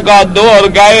ہیں تو زکوٰۃ دو، اور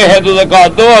گائے ہے تو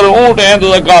زکوٰۃ دو، اور اونٹ ہیں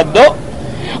تو زکوٰۃ دو،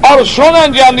 اور سونا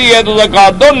چاندی ہے تو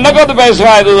زکوٰۃ دو، نقد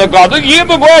پیسہ ہے تو زکوٰۃ دو۔ یہ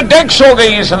تو گویا ٹیکس ہو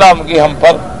گئی اسلام کی ہم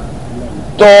پر۔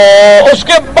 تو اس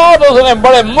کے بعد اس نے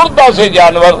بڑے مردہ سے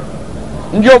جانور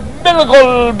جو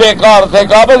بالکل بیکار تھے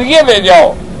کہا بس یہ لے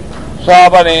جاؤ۔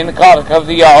 صحابہ نے انکار کر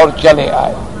دیا اور چلے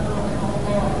آئے۔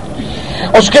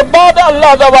 اس کے بعد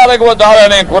اللہ تبارک و تعالی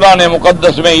نے قرآن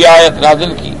مقدس میں یہ آیت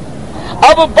نازل کی۔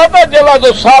 اب پتہ چلا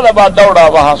تو سالبہ دوڑا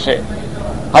وہاں سے،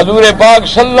 حضور پاک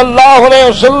صلی اللہ علیہ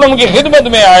وسلم کی خدمت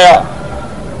میں آیا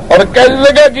اور کہنے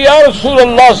لگا کہ یا رسول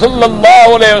اللہ صلی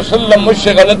اللہ علیہ وسلم مجھ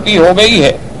سے غلطی ہو گئی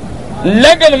ہے،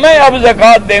 لیکن میں اب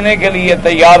زکوٰۃ دینے کے لیے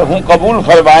تیار ہوں، قبول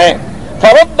فرمائیں۔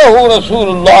 فردہ رسول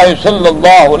اللہ صلی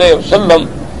اللہ علیہ وسلم،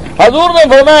 حضور نے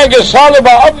فرمایا کہ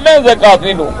سالبہ اب میں زکوٰۃ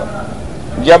نہیں لوں گا۔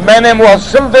 جب میں نے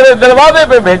محصل تیرے دروازے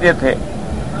پہ بھیجے تھے،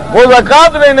 وہ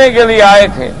زکوٰۃ لینے کے لیے آئے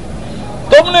تھے،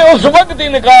 تم نے اس وقت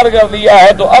انکار کر دیا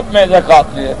ہے تو اب میں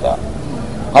زکوٰۃ نہیں دیتا۔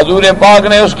 حضور پاک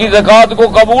نے اس کی زکوٰۃ کو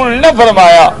قبول نہ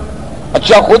فرمایا۔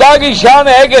 اچھا خدا کی شان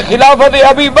ہے کہ خلافت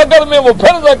ابی بکر میں وہ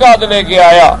پھر زکوٰۃ لے کے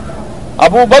آیا۔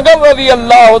 ابو بکر رضی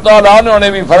اللہ تعالیٰ عنہ نے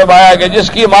بھی فرمایا کہ جس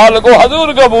کی مال کو حضور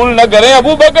قبول نہ کریں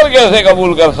ابو بکر کیسے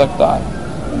قبول کر سکتا ہے؟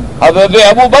 حضرت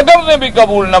ابو بکر نے بھی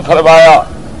قبول نہ فرمایا،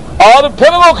 اور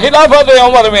پھر وہ خلافت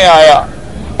عمر میں آیا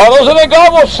اور اس نے کہا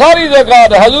وہ ساری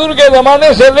زکوٰۃ حضور کے زمانے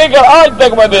سے لے کر آج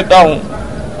تک میں دیتا ہوں۔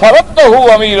 فرتہ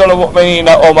امیر المؤمنین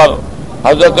عمر،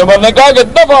 حضرت عمر نے کہا کہ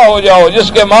دفع ہو جاؤ، جس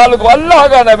کے مال کو اللہ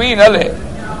کا نبی نہ لے،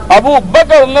 ابو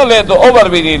بکر نہ لے تو عمر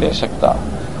بھی نہیں لے سکتا۔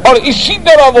 اور اسی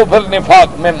طرح وہ پھر نفاق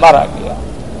میں مارا گیا۔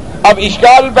 اب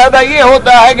اشکال پیدا یہ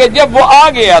ہوتا ہے کہ جب وہ آ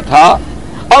گیا تھا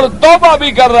اور توبہ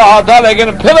بھی کر رہا تھا لیکن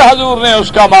پھر حضور نے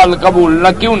اس کا مال قبول نہ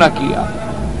کیوں نہ کیا؟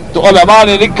 تو علماء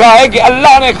نے لکھا ہے کہ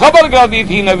اللہ نے خبر کر دی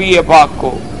تھی نبی پاک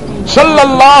کو صلی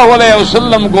اللہ علیہ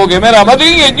وسلم کو کہ میرا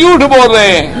مدنی یہ جھوٹ بول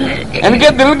رہے ہیں، ان کے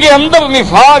دل کے اندر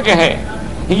نفاق ہے،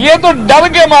 یہ تو ڈر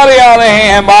کے مارے آ رہے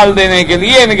ہیں مال دینے کے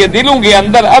لیے، ان کے دلوں کے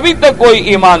اندر ابھی تک کوئی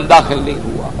ایمان داخل نہیں ہوا۔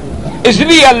 اس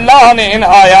لیے اللہ نے ان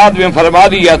آیات میں فرما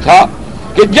دیا تھا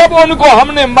کہ جب ان کو ہم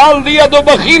نے مال دیا تو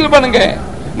بخیل بن گئے،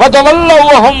 وتولوا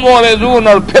وهم معرضون،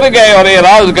 اور پھر گئے اور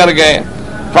اعراض کر گئے۔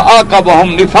 فعاقبهم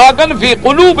نفاقا في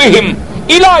قلوبهم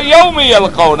الى يوم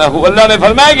يلقونه، اللہ نے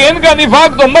فرمایا کہ ان کا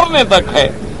نفاق تو مرنے تک ہے،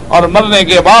 اور مرنے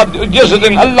کے بعد جس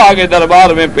دن اللہ کے دربار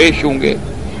میں پیش ہوں گے۔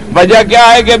 وجہ کیا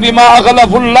ہے کہ بما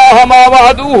اخلف اللہ ما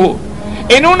وعدوه،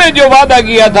 انہوں نے جو وعدہ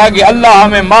کیا تھا کہ اللہ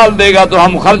ہمیں مال دے گا تو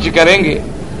ہم خرچ کریں گے،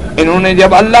 انہوں نے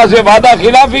جب اللہ سے وعدہ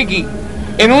خلافی کی،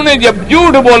 انہوں نے جب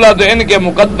جھوٹ بولا تو ان کے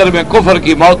مقدر میں کفر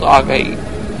کی موت آ گئی۔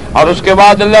 اور اس کے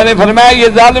بعد اللہ نے فرمایا یہ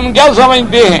ظالم کیا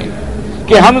سمجھتے ہیں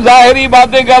کہ ہم ظاہری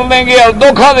باتیں کر لیں گے اور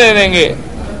دھوکہ دے دیں گے۔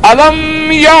 الم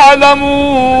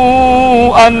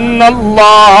یعلموا ان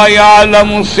اللہ یعلم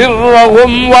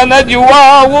سرهم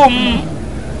ونجواهم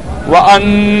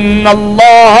وان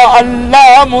اللہ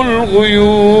علام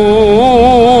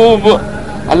الغیوب،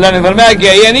 اللہ نے فرمایا کہ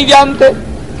یہ نہیں جانتے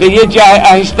کہ یہ چاہے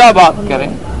آہستہ بات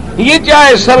کریں، یہ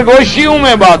چاہے سرگوشیوں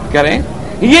میں بات کریں،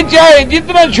 یہ چاہے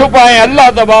جتنا چھپائیں، اللہ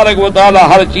تبارک و تعالی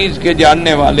ہر چیز کے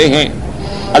جاننے والے ہیں۔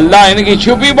 اللہ ان کی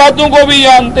چھپی باتوں کو بھی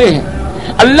جانتے ہیں،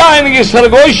 اللہ ان کی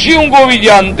سرگوشیوں کو بھی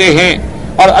جانتے ہیں،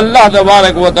 اور اللہ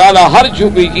تبارک و تعالی ہر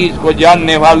چھپی چیز کو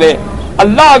جاننے والے،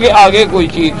 اللہ کے آگے کوئی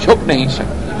چیز چھپ نہیں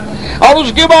سکتی۔ اور اس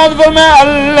کے بعد فرمایا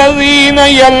الذین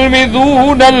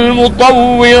یلمزون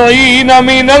المطوعین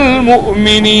من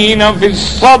المؤمنین فی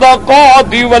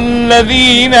الصدقات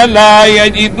والذین لا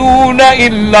یجدون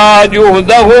الا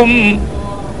جہدہم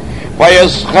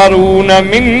وَيَسْخَرُونَ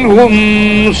مِنْهُمْ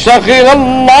سَخِرَ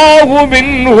اللَّهُ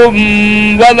مِنْهُمْ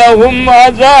وَلَهُمْ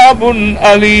عَذَابٌ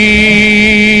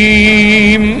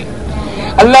أَلِيمٌ۔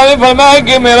 اللہ نے فرمایا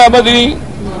کہ میرا بدری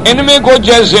ان میں کچھ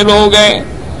ایسے لوگ ہیں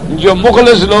جو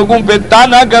مخلص لوگوں پہ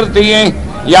تانا کرتی ہیں۔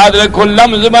 یاد رکھو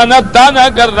لمز مانا تانا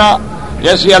کرنا،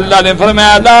 جیسے اللہ نے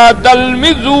فرمایا لا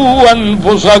تلمزوا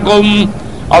انفسکم،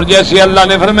 اور جیسے اللہ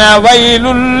نے فرمایا ویل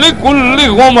لکل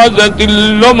ہمزۃ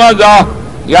لمزہ۔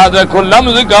 یاد رکھو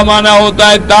لمز کا معنی ہوتا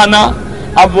ہے تانا،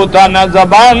 اب وہ تانا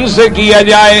زبان سے کیا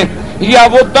جائے یا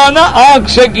وہ تانا آنکھ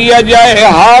سے کیا جائے،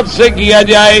 ہاتھ سے کیا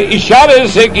جائے، اشارے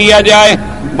سے کیا جائے۔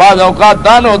 بعض اوقات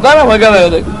تان ہوتا ہے نا مگر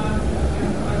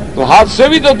تو ہاتھ سے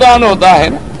بھی تو تان ہوتا ہے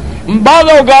نا، بعض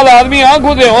اوقات آدمی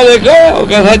آنکھوں سے وہ دیکھو وہ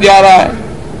کیسا جا رہا ہے،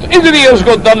 تو اس لیے اس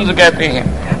کو طنز کہتے ہیں۔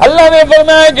 اللہ نے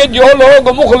فرمایا کہ جو لوگ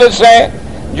مخلص ہیں،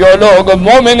 جو لوگ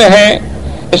مومن ہیں،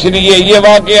 اس لیے یہ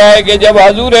واقعہ ہے کہ جب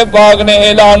حضور پاک نے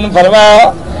اعلان فرمایا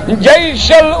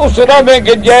جیش الاسرہ میں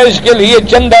کہ جیش کے لیے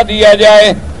چندہ دیا جائے،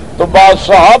 تو بعض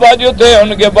صحابہ جو تھے ان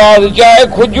کے پاس چاہے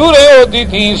کھجوریں ہوتی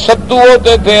تھی، ستو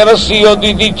ہوتے تھے، رسی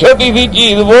ہوتی تھی، چھوٹی سی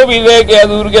چیز، وہ بھی لے کے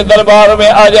حضور کے دربار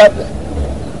میں آ جاتے۔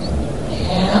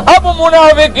 اب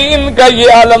منافقین کا یہ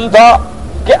عالم تھا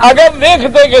کہ اگر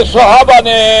دیکھتے کہ صحابہ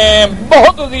نے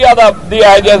بہت زیادہ دیا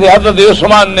ہے جیسے حضرت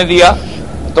عثمان نے دیا،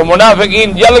 تو منافقین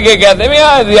جل کے کہتے ہیں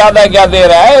یار زیادہ کیا دے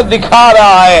رہا ہے، دکھا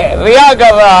رہا ہے، ریا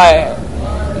کر رہا ہے،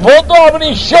 وہ تو اپنی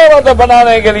شہرت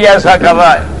بنانے کے لیے ایسا کر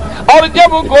رہا ہے۔ اور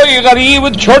جب کوئی غریب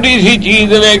چھوٹی سی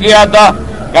چیز لے کے آتا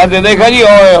کہتے دیکھا جی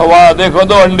واہ دیکھو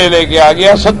 2 انڈے لے کے آ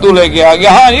گیا، ستو لے کے آ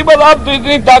گیا، ہاں جی بس اب تو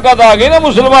اتنی طاقت آ گئی نا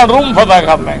مسلمان روم فتح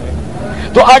کر لیں گے۔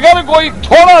 تو اگر کوئی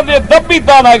تھوڑا دے تب بھی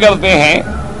تانا کرتے ہیں،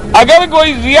 اگر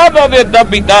کوئی زیادہ دے تب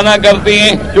بھی تانا کرتے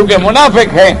ہیں، کیونکہ منافق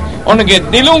ہے، ان کے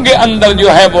دلوں کے اندر جو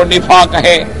ہے وہ نفاق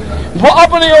ہے، وہ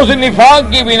اپنے اس نفاق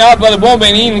کی بنا پر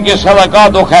مومنین کے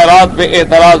صدقات و خیرات پہ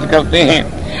اعتراض کرتے ہیں،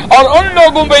 اور ان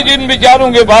لوگوں پہ جن بیچاروں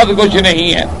کے پاس کچھ نہیں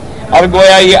ہے، اور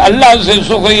گویا یہ اللہ سے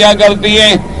سخریا کرتی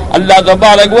ہیں۔ اللہ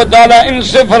تبارک و تعالیٰ ان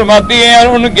سے فرماتی ہیں اور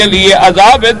ان کے لیے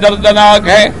عذاب دردناک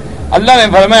ہے۔ اللہ نے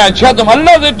فرمایا اچھا تم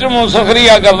اللہ سے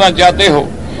سخریا کرنا چاہتے ہو،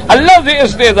 اللہ سے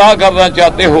استدعا کرنا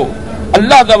چاہتے ہو،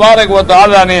 اللہ تبارک و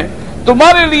تعالی نے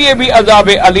تمہارے لیے بھی عذاب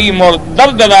علیم اور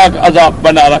دردناک عذاب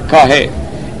بنا رکھا ہے۔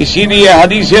 اسی لیے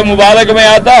حدیث مبارک میں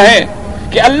آتا ہے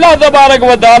کہ اللہ تبارک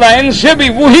و تعالی ان سے بھی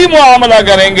وہی معاملہ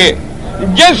کریں گے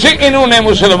جیسے انہوں نے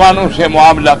مسلمانوں سے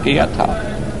معاملہ کیا تھا،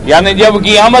 یعنی جب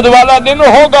قیامت والا دن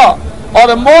ہوگا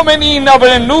اور مومنین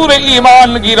اپنے نور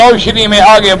ایمان کی روشنی میں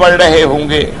آگے بڑھ رہے ہوں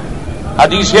گے۔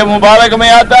 حدیث مبارک میں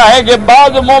آتا ہے کہ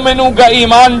بعض مومنوں کا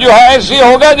ایمان جو ہے ایسے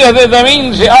ہوگا جیسے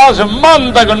زمین سے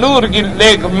آسمان تک نور کی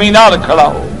ایک مینار کھڑا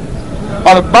ہو،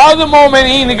 اور بعض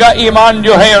مومنین کا ایمان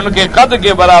جو ہے ان کے قد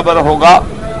کے برابر ہوگا۔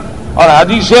 اور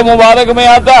حدیث مبارک میں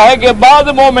آتا ہے کہ بعض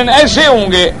مومن ایسے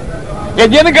ہوں گے کہ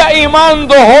جن کا ایمان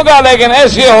تو ہوگا لیکن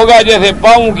ایسے ہوگا جیسے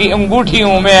پاؤں کی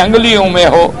انگوٹھیوں میں انگلیوں میں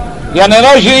ہو، یعنی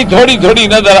روشنی تھوڑی تھوڑی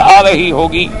نظر آ رہی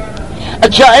ہوگی۔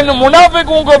 اچھا، ان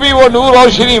منافقوں کو بھی وہ نور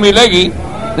روشنی ملے گی،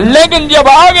 لیکن جب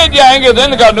آگے جائیں گے تو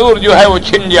ان کا نور جو ہے وہ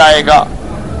چھن جائے گا۔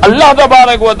 اللہ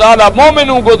تبارک و تعالی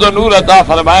مومنوں کو تو نور عطا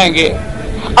فرمائیں گے،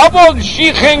 اب وہ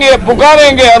چیخیں گے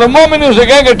پکاریں گے اور مومنوں سے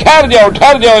کہیں گے ٹھہر جاؤ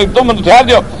ٹھہر جاؤ، تم ٹھہر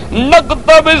جاؤ،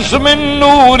 نقتبس من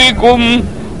نورکم،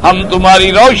 ہم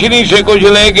تمہاری روشنی سے کچھ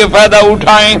لے کے فائدہ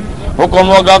اٹھائیں۔ حکم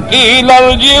ہوگا قیل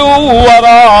ارجعوا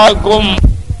وراءکم،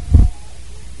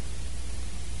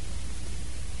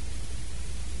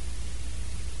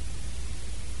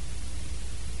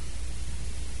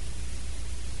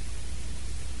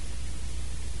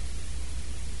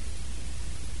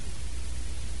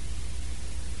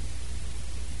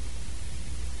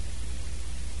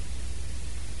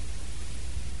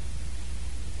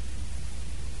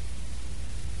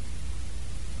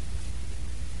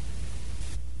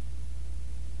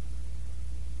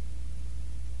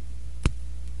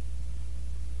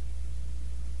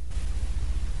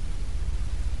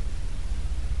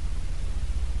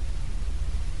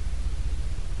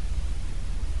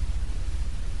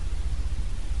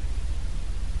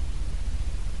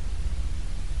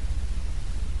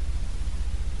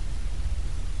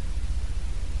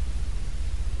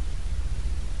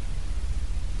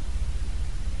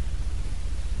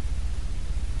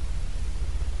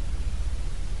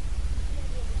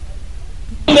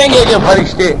 دیں گے کہ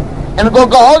فرشتے ان کو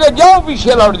کہو گے جاؤ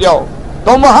پیچھے لوٹ جاؤ،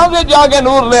 تم وہاں سے جا کے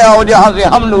نور لے آؤ جہاں سے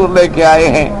ہم نور لے کے آئے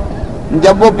ہیں۔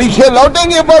 جب وہ پیچھے لوٹیں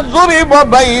گے فَضُرِبَ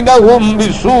بَيْنَهُمْ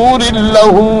بِسُورٍ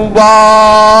لَهُ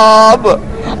بَابٌ،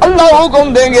 اللہ حکم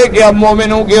دیں گے کہ اب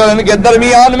مومنوں کے اور ان کے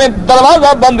درمیان میں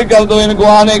دروازہ بند کر دو، ان کو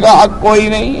آنے کا حق کوئی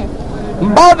نہیں ہے۔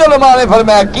 بعد علماء نے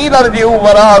فرمایا قیل ارجعوا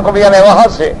وراءکم، یعنی وہاں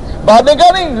سے بعد نے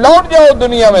کہا نہیں لوٹ جاؤ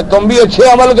دنیا میں، تم بھی اچھے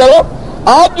عمل کرو،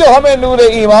 آج جو ہمیں نور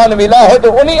ایمان ملا ہے تو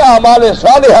انہی اعمال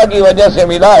صالحہ کی وجہ سے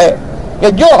ملا ہے کہ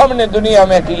جو ہم نے دنیا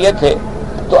میں کیے تھے،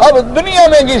 تو اب دنیا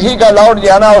میں کسی کا لوٹ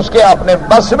جانا اس کے اپنے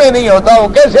بس میں نہیں ہوتا، وہ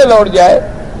کیسے لوٹ جائے۔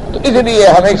 تو اس لیے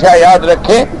ہمیشہ یاد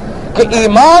رکھیں کہ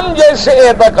ایمان جیسے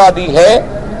اعتقادی ہے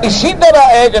اسی طرح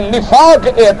ایک نفاق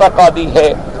اعتقادی ہے۔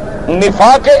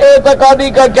 نفاق اعتقادی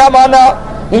کا کیا معنی؟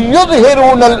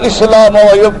 یظہرون الاسلام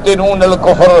ویبطنون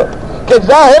الکفر، کہ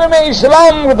ظاہر میں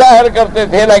اسلام ظاہر کرتے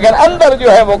تھے لیکن اندر جو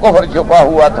ہے وہ کفر چھپا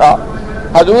ہوا تھا۔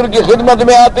 حضور کی خدمت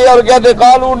میں آتے اور کہتے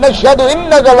قالوا نشہد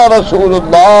انک لرسول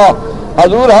اللہ،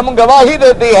 حضور ہم گواہی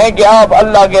دیتے ہیں کہ آپ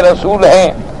اللہ کے رسول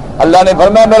ہیں۔ اللہ نے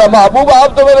فرمایا میرا محبوب آپ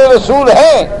تو میرے رسول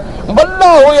ہیں،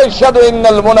 واللہ یشہد ان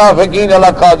المنافقین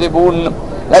لکاذبون،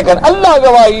 لیکن اللہ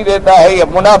گواہی دیتا ہے یہ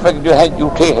منافق جو ہے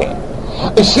جھوٹے ہیں۔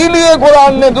 اسی لیے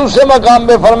قرآن نے دوسرے مقام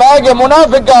پہ فرمایا کہ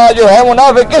منافق کا جو ہے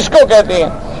منافق کس کو کہتے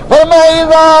ہیں؟ فرمایا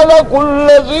اذا لقوا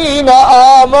الذین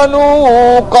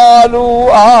آمنوا قالوا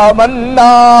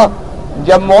آمنا،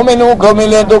 جب مومنوں کو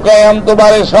ملے تو کہیں ہم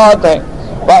تمہارے ساتھ ہیں۔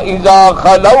 وَإِذَا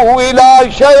خَلَوْا إِلَىٰ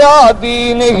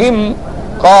شَيَاطِینِهِمْ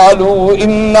قَالُوا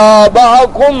إِنَّا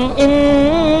مَعَكُمْ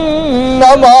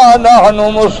إِنَّمَا نَحْنُ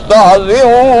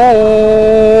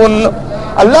مُسْتَهْزِئُونَ،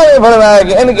 اللہ نے فرمایا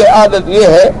کہ ان کی عادت یہ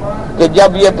ہے کہ جب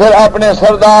یہ پھر اپنے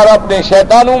سردار اپنے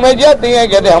شیطانوں میں جاتے ہیں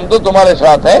کہتے ہم تو تمہارے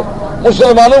ساتھ ہیں،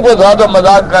 مسلمانوں کو زیادہ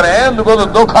مذاق کر رہے ہیں، ان کو تو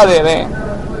دھوکہ دے رہے ہیں۔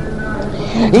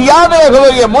 یاد رکھ لو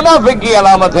یہ منافق کی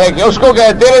علامت ہے کہ اس کو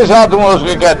کہے تیرے ساتھ ہوں، اس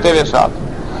کو کہے تیرے ساتھ،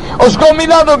 اس کو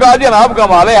ملا تو کہا جناب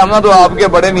کمال ہے، ہم تو آپ کے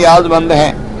بڑے نیاز مند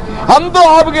ہیں، ہم تو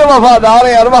آپ کے وفادار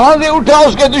ہیں، اور وہاں سے اٹھا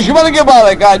اس کے دشمن کے پاس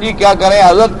کہا جی کیا کریں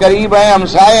حضرت قریب ہیں،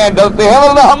 ہمسائے ہیں، ڈرتے ہیں،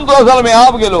 ورنہ ہم تو اصل میں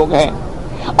آپ کے لوگ ہیں۔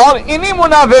 اور انہی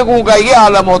منافقوں کا یہ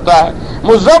عالم ہوتا ہے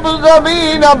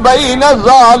مذبذبین بین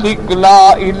ذالک لا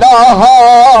الہ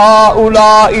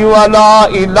ہؤلاء ولا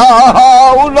الہ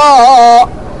ہؤلاء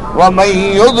ومن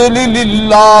یضلل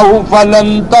اللہ فلن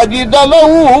تجد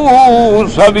له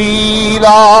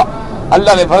سبیلا،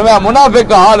 اللہ نے فرمایا منافق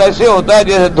کا حال ایسے ہوتا ہے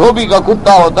جیسے دھوبی کا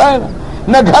کتا ہوتا ہے،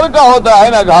 نہ گھر کا ہوتا ہے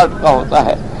نہ گھاٹ کا ہوتا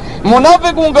ہے،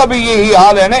 منافقوں کا بھی یہی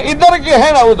حال ہے، نہ ادھر کے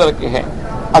ہیں نہ ادھر کے ہیں۔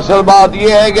 اصل بات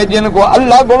یہ ہے کہ جن کو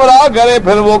اللہ گمراہ کرے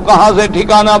پھر وہ کہاں سے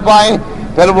ٹھکانہ پائیں،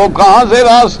 پھر وہ کہاں سے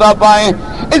راستہ پائیں۔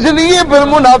 اس لیے پھر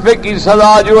منافق کی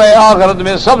سزا جو ہے آخرت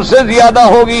میں سب سے زیادہ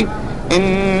ہوگی۔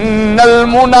 ان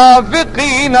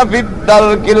المنافقین فی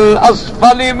الدرک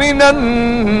الاسفل من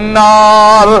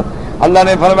النار، اللہ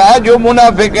نے فرمایا جو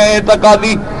منافق ہیں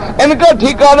اعتقادی، ان کا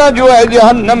ٹھکانہ جو ہے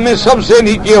جہنم میں سب سے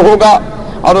نیچے ہوگا۔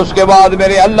 اور اس کے بعد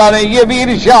میرے اللہ نے یہ بھی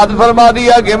ارشاد فرما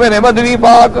دیا کہ میرے مدنی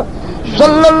پاک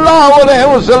صلی اللہ علیہ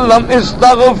وسلم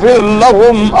استغفر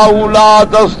لهم او لا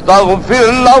تستغفر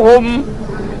لهم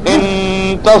ان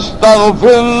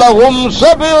تستغفر لهم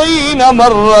 70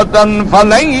 مرة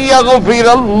فلن يغفر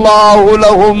الله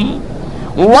لهم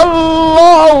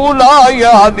والله لا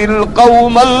يهدي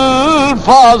القوم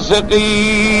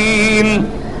الفاسقين۔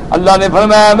 اللہ نے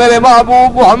فرمایا میرے محبوب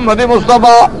محمد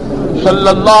مصطفیٰ صلی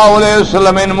اللہ علیہ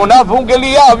وسلم ان منافقوں کے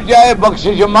لیے آپ چاہے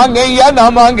بخشش مانگیں یا نہ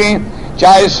مانگیں،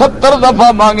 چاہے 70 دفعہ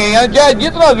مانگیں یا چاہے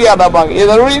جتنا زیادہ مانگیں، یہ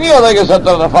ضروری نہیں ہوتا کہ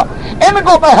 70 دفعہ، ان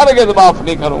کو میں ہرگز معاف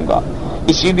نہیں کروں گا۔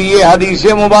 اسی لیے حدیث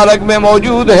مبارک میں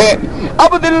موجود ہے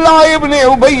عبداللہ ابن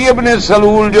ابی ابن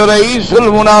سلول جو رئیس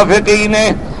المنافقین ہے،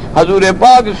 حضور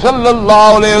پاک صلی اللہ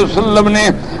علیہ وسلم نے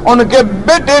ان کے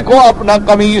بیٹے کو اپنا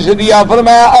قمیص دیا،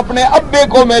 فرمایا اپنے ابے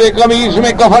کو میرے قمیص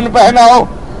میں کفن پہناؤ،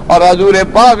 اور حضور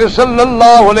پاک صلی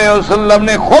اللہ علیہ وسلم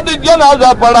نے خود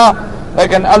جنازہ پڑھا،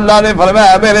 لیکن اللہ نے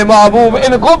فرمایا میرے محبوب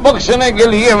ان کو بخشنے کے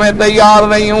لیے میں تیار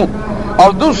نہیں ہوں۔ اور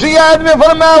دوسری آیت میں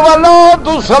فرمایا وَلَا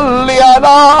تُصَلِّ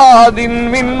عَلَىٰ أَحَدٍ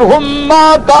مِّنْهُم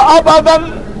مَّاتَ أَبَدًا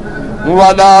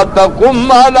وَلَا تَقُمْ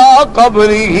عَلَىٰ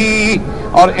قَبْرِهِ،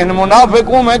 اور ان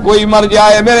منافقوں میں کوئی مر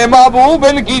جائے میرے محبوب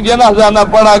ان کی جنازہ نہ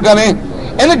پڑھا کریں،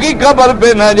 ان کی قبر پہ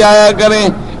نہ جایا کریں،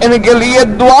 ان کے لیے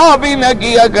دعا بھی نہ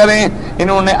کیا کریں،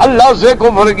 انہوں نے اللہ سے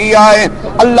کفر کیا ہے،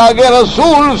 اللہ کے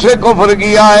رسول سے کفر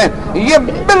کیا ہے، یہ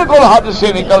بالکل حد سے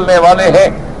نکلنے والے ہیں۔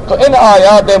 تو ان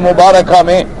آیات مبارکہ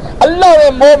میں اللہ نے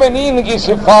مومنین کی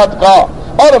صفات کا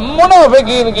اور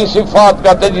منافقین کی صفات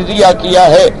کا تجزیہ کیا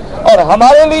ہے، اور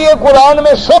ہمارے لیے قرآن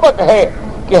میں سبق ہے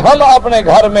کہ ہم اپنے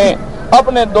گھر میں،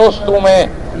 اپنے دوستوں میں،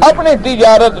 اپنی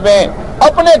تجارت میں،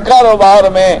 اپنے کاروبار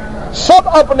میں سب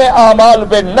اپنے اعمال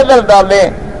پہ نظر ڈالیں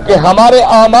کہ ہمارے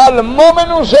اعمال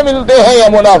مومنوں سے ملتے ہیں یا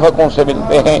منافقوں سے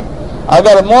ملتے ہیں۔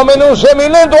 اگر مومنوں سے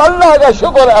ملیں تو اللہ کا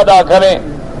شکر ادا کریں،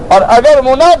 اور اگر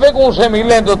منافقوں سے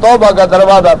ملیں تو توبہ کا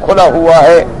دروازہ کھلا ہوا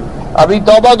ہے، ابھی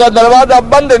توبہ کا دروازہ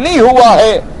بند نہیں ہوا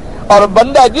ہے، اور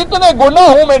بندہ جتنے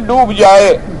گناہوں میں ڈوب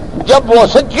جائے جب وہ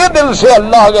سچے دل سے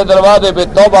اللہ کے دروازے پہ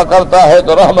توبہ کرتا ہے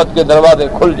تو رحمت کے دروازے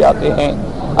کھل جاتے ہیں۔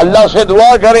 اللہ سے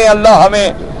دعا کریں اللہ ہمیں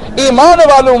ایمان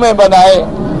والوں میں بنائے،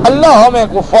 اللہ ہمیں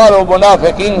کفار و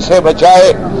منافقین سے بچائے،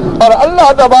 اور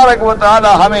اللہ تبارک و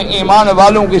تعالی ہمیں ایمان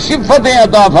والوں کی صفتیں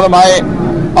عطا فرمائے،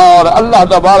 اور اللہ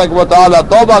تبارک و تعالی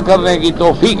توبہ کرنے کی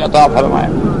توفیق عطا فرمائے۔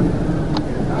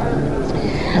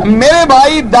 میرے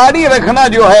بھائی داڑھی رکھنا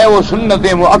جو ہے وہ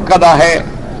سنت مؤکدہ ہے،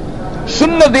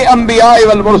 سنت انبیاء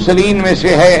والمرسلین میں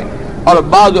سے ہے، اور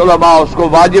بعض علماء اس کو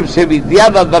واجب سے بھی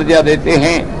زیادہ درجہ دیتے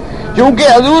ہیں، کیونکہ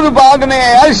حضور پاک نے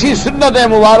ایسی سنت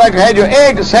مبارک ہے جو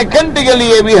ایک سیکنڈ کے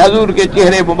لیے بھی حضور کے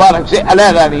چہرے مبارک سے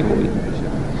علیحدہ نہیں ہوئی۔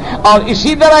 اور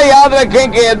اسی طرح یاد رکھیں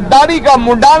کہ داڑھی کا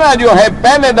منڈانا جو ہے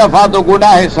پہلے دفعہ تو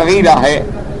گناہ صغیرہ ہے،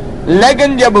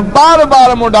 لیکن جب بار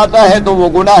بار منڈاتا ہے تو وہ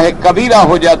گناہ کبیرہ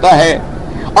ہو جاتا ہے،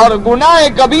 اور گناہ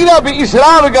کبیرہ بھی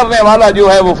اصرار کرنے والا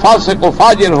جو ہے وہ فاسق و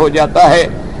فاجر ہو جاتا ہے۔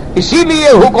 اسی لیے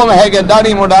حکم ہے کہ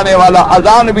داڑھی منڈانے والا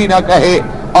اذان بھی نہ کہے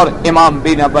اور امام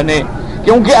بھی نہ بنے،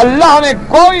 کیونکہ اللہ نے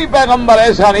کوئی پیغمبر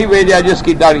ایسا نہیں بھیجا جس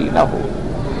کی داڑھی نہ ہو۔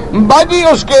 باقی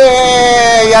اس کے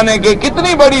یعنی کہ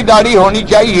کتنی بڑی داڑھی ہونی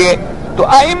چاہیے، تو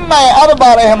ائمہ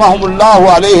اربعہ رحمہم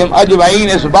اللہ علیہم اجمعین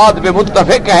اس بات پہ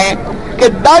متفق ہیں کہ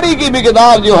داڑھی کی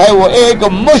مقدار جو ہے وہ ایک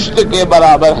مشت کے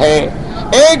برابر ہے،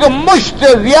 ایک مشت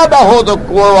زیادہ ہو تو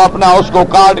وہ اپنا اس کو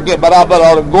کاٹ کے برابر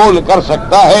اور گول کر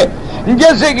سکتا ہے،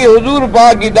 جیسے کہ حضور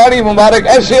پاک کی داڑھی مبارک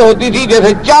ایسے ہوتی تھی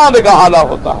جیسے چاند کا حالہ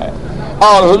ہوتا ہے،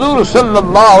 اور حضور صلی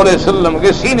اللہ علیہ وسلم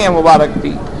کے سینے مبارک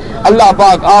تھی۔ اللہ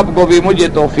پاک آپ کو بھی مجھے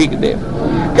توفیق دے۔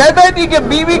 کہتے تھی کہ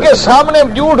بیوی کے سامنے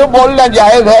جھوٹ بولنا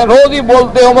جائز ہے، روز ہی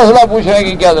بولتے ہو، مسئلہ پوچھنے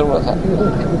کی کیا ضرورت ہے؟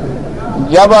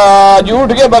 جب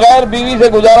جھوٹ کے بغیر بیوی سے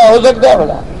گزارا ہو سکتا ہے؟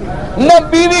 بلا نہ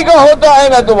بیوی کا ہوتا ہے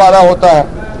نہ تمہارا ہوتا ہے،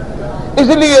 اس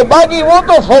لیے باقی وہ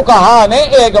تو فقہا نے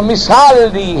ایک مثال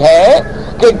دی ہے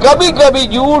کہ کبھی کبھی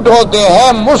جھوٹ ہوتے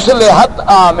ہیں مصلحت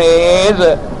آمیز،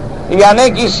 یعنی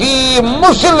کسی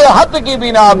مصلحت کی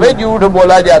بنا پہ جھوٹ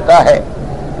بولا جاتا ہے۔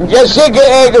 جیسے کہ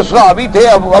ایک صحابی تھے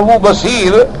ابو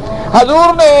بصیر،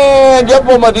 حضور نے جب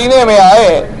وہ مدینے میں آئے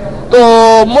تو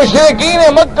مشرکین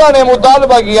مکہ نے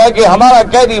مطالبہ کیا کہ ہمارا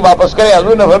قیدی واپس کرے،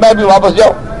 حضور نے فرمایا بھی واپس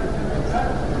جاؤ،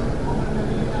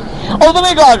 اس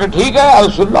نے کہا کہ ٹھیک ہے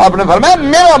رسول اللہ، آپ نے فرمایا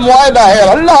میرا معاہدہ ہے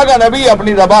اللہ کا نبی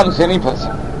اپنی زبان سے نہیں پھنسے۔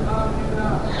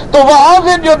 تو وہاں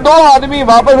سے جو دو آدمی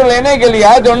واپس لینے کے لیے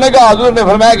آئے تو انہوں نے کہا حضور نے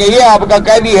فرمایا کہ یہ آپ کا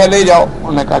قیدی ہے، لے جاؤ۔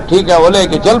 انہوں نے کہا ٹھیک ہے، وہ لے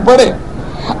کے چل پڑے۔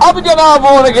 اب جناب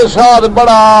وہ ان کے ساتھ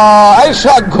بڑا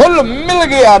ایسا گھل مل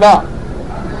گیا نا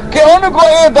کہ ان کو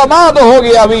اعتماد ہو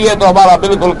گیا، ابھی یہ تو ہمارا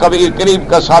بالکل قریب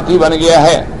کا ساتھی بن گیا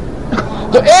ہے۔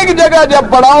 تو ایک جگہ جب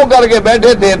پڑاؤ کر کے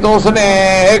بیٹھے تھے تو اس نے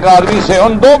ایک آدمی سے،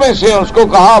 ان دو میں سے اس کو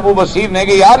کہا، ابو بصیر نے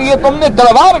کہ یار یہ تم نے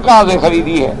تلوار کہاں سے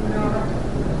خریدی ہے؟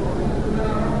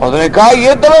 اس نے کہا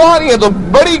یہ تلوار یہ تو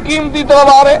بڑی قیمتی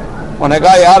تلوار ہے۔ انہوں نے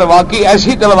کہا یار واقعی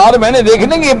ایسی تلوار میں نے دیکھی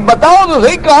نہیں، بتاؤ تو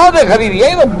صحیح کہاں سے خریدی ہے؟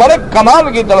 یہ تو بڑے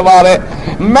کمال کی تلوار ہے،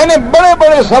 میں نے بڑے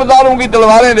بڑے سرداروں کی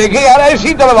تلواریں دیکھی، یار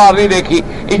ایسی تلوار نہیں دیکھی،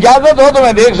 اجازت ہو تو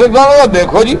میں دیکھ سکتا ہوں؟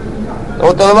 دیکھو جی،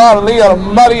 وہ تلوار لی اور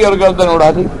ماری اور گردن اڑا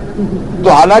دی۔ تو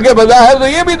حالانکہ بظاہر تو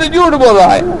یہ بھی تو جھوٹ بول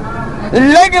رہا ہے،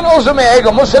 لیکن اس میں ایک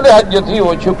مصلحت جو تھی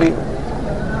وہ چھپی۔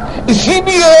 اسی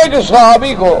لیے ایک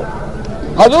صحابی کو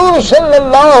حضور صلی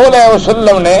اللہ علیہ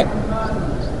وسلم نے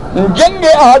جنگ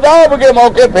احزاب کے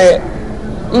موقع پہ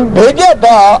بھیجا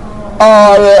تھا،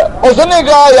 اور اس نے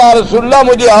کہا یا رسول اللہ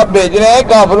مجھے آپ بھیج رہے ہیں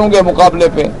کافروں کے مقابلے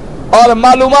پہ اور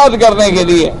معلومات کرنے کے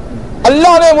لیے،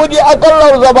 اللہ نے مجھے عقل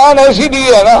اور زبان ایسی دی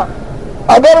ہے نا،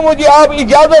 اگر مجھے آپ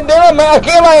اجازت دینا میں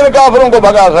اکیلا ان کافروں کو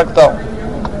بھگا سکتا ہوں۔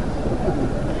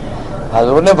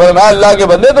 حضور نے فرمایا اللہ کے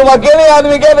بندے تم اکیلے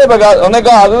آدمی کیسے بھگا؟ انہوں نے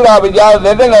کہا حضور آپ اجازت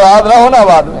دے دیں، ناراض نہ ہونا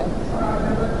بعد میں۔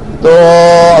 تو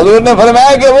حضور نے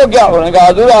فرمایا کہ وہ کیا؟ انہوں نے کہا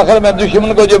حضور آخر میں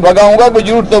دشمن کو جو بھگاؤں گا کچھ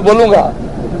جھوٹ تو بولوں گا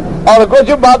اور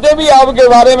کچھ باتیں بھی آپ کے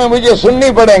بارے میں مجھے سننی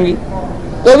پڑیں گی۔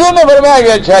 تو حضور نے فرمایا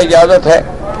کہ اچھا اجازت ہے۔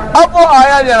 اب وہ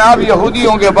آیا جناب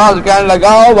یہودیوں کے پاس، کہنے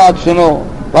لگا او بات سنو،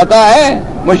 پتہ ہے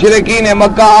مشرکین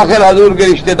مکہ آخر حضور کے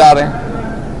رشتہ دار ہیں،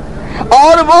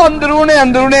 اور وہ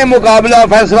اندرون مقابلہ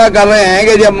فیصلہ کر رہے ہیں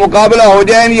کہ جب مقابلہ ہو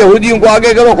جائے ان یہودیوں کو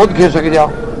آگے کرو خود کھسک جاؤ،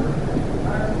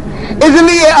 اس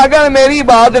لیے اگر میری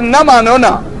بات نہ مانو نا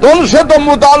تو ان سے تم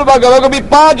مطالبہ کرو کہ بھی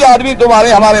 5 آدمی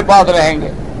تمہارے ہمارے پاس رہیں گے،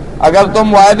 اگر تم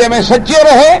معاہدے میں سچے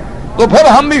رہے تو پھر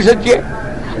ہم بھی سچے،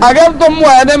 اگر تم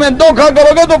معاہدے میں دھوکہ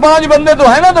کرو گے تو 5 بندے تو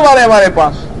ہیں نا تمہارے ہمارے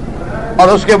پاس۔ اور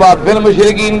اس کے بعد پھر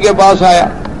مشرکین کے پاس آیا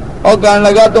اور کہنے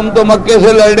لگا تم تو مکے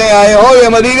سے لڑنے آئے ہو، یہ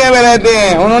مدینے میں رہتے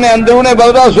ہیں، انہوں نے اندرون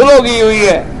بلدہ سلو کی ہوئی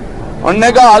ہے۔ انہوں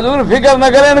نے کہا حضور فکر نہ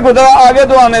کریں، ان کو ذرا آگے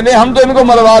تو آنے دیں، ہم تو ان کو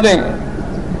مروا دیں گے،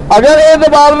 اگر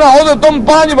اعتبار نہ ہو تو تم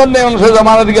 5 بندے ان سے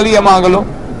ضمانت کے لیے مانگ لو۔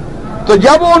 تو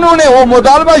جب انہوں نے وہ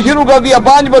مطالبہ شروع کر دیا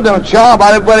 5 بندے، اچھا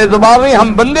ہمارے پر اعتبار نہیں،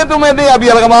 ہم بندے تمہیں دیں،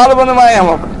 ابھی الغمال بنوائے ہم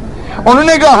اپنے۔ انہوں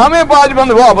نے کہا ہمیں 5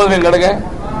 بندے، وہ آپس میں لڑ گئے۔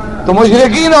 تو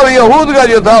مشرکین اور یہود کا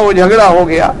جو تھا وہ جھگڑا ہو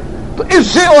گیا۔ تو اس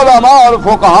سے علماء اور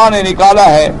فقہاء نے نکالا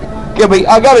ہے کہ بھئی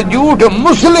اگر جھوٹ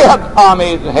مصلحت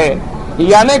آمیز ہے،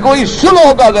 یعنی کوئی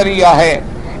صلح کا ذریعہ ہے،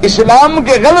 اسلام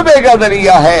کے غلبے کا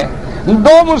ذریعہ ہے،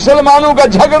 2 مسلمانوں کا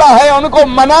جھگڑا ہے ان کو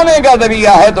منانے کا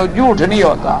ذریعہ ہے، تو جھوٹ نہیں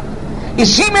ہوتا۔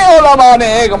 اسی میں علماء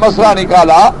نے ایک مسئلہ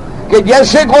نکالا کہ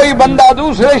جیسے کوئی بندہ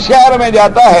دوسرے شہر میں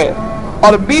جاتا ہے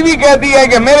اور بیوی کہتی ہے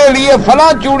کہ میرے لیے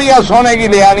فلاں چوڑیاں سونے کی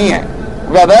لے آنی ہے،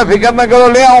 کہتا ہے فکر نہ کرو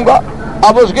لے آؤں گا،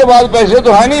 اب اس کے بعد پیسے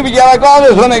تو ہے نہیں، بیچارہ کہاں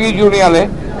سے سونے کی چوڑیاں لے؟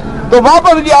 تو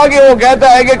واپس جا کے وہ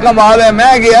کہتا ہے کہ کمال ہے،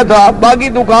 میں گیا تھا، باقی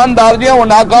دکاندار جو ہیں وہ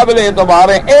ناقابل اعتبار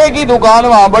ہیں، ایک ہی دکان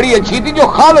وہاں بڑی اچھی تھی جو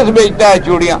خالص بیچتا ہے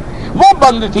چوڑیاں، وہ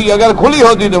بند تھی، اگر کھلی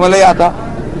ہوتی تو میں لے آتا۔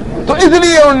 تو اس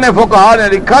لیے انہوں نے فقہاء نے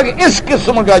لکھا کہ اس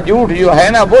قسم کا جھوٹ جو ہے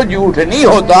نا وہ جھوٹ نہیں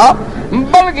ہوتا،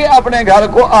 بلکہ اپنے گھر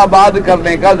کو آباد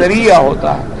کرنے کا ذریعہ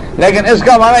ہوتا ہے۔ لیکن اس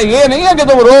کا معنی یہ نہیں ہے کہ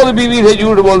تم روز بیوی سے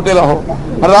جھوٹ بولتے رہو،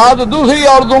 رات دوسری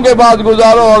عورتوں کے پاس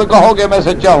گزارو اور کہو کہ میں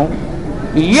سچا ہوں،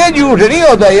 یہ جھوٹ نہیں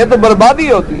ہوتا، یہ تو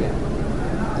بربادی ہوتی ہے۔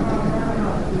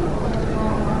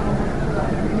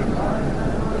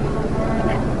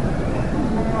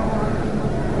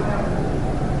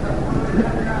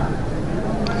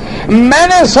 میں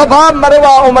نے صفا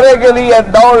مروہ عمرے کے لیے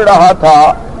دوڑ رہا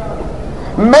تھا،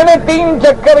 میں نے 3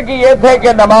 چکر کیے تھے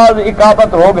کہ نماز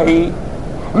اقامت ہو گئی،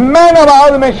 میں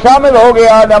نماز میں شامل ہو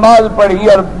گیا، نماز پڑھی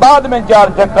اور بعد میں 4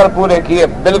 چکر پورے کیے۔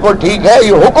 بالکل ٹھیک ہے،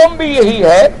 یہ حکم بھی یہی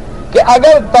ہے کہ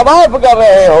اگر طواف کر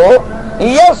رہے ہو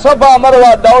یا صفا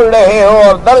مروہ دوڑ رہے ہو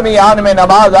اور درمیان میں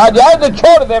نماز آ جائے تو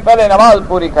چھوڑ دیں، پہلے نماز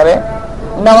پوری کریں،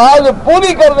 نماز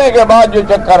پوری کرنے کے بعد جو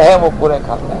چکر ہے وہ پورے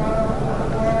کر لیں۔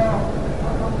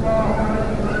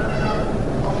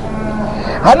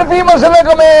 حنفی مسلک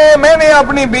میں نے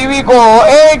اپنی بیوی کو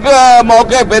ایک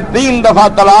موقع پہ 3 دفعہ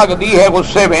طلاق دی ہے،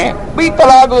 غصے میں بھی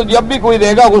طلاق جب بھی کوئی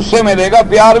دے گا غصے میں دے گا،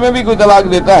 پیار میں بھی کوئی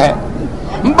طلاق دیتا ہے،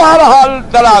 بہرحال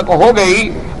طلاق ہو گئی،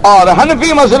 اور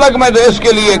حنفی مسلک میں تو اس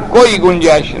کے لیے کوئی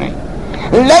گنجائش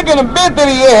نہیں۔ لیکن بہتر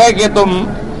یہ ہے کہ تم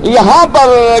یہاں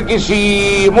پر کسی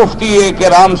مفتی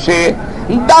کرام سے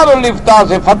دارالفتاء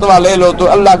سے فتویٰ لے لو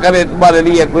تو اللہ کرے تمہارے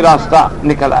لیے کوئی راستہ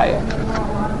نکل آئے۔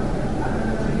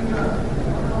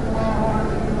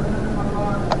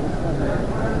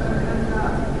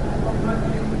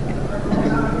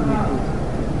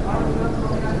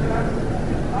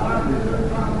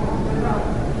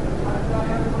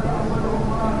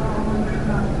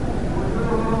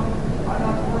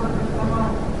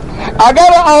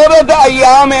 اگر عورت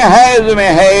ایام حیض میں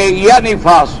ہے یا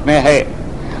نفاس میں ہے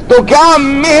تو کیا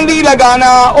مہندی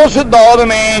لگانا اس دور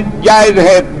میں جائز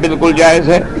ہے؟ بالکل جائز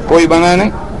ہے، کوئی منع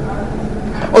نہیں۔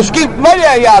 اس کی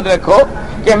وجہ یاد رکھو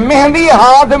کہ مہندی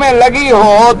ہاتھ میں لگی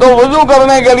ہو تو وضو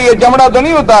کرنے کے لیے چمڑا تو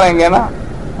نہیں اتاریں گے نا،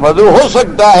 وضو ہو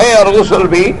سکتا ہے اور غسل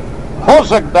بھی ہو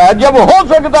سکتا ہے۔ جب ہو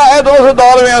سکتا ہے تو اس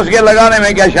دور میں اس کے لگانے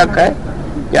میں کیا شک ہے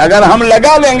کہ اگر ہم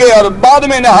لگا لیں گے اور بعد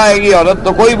میں نہائے گی عورت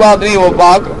تو کوئی بات نہیں، وہ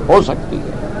پاک ہو سکتی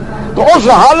ہے۔ تو اس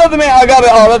حالت میں اگر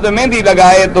عورت مہندی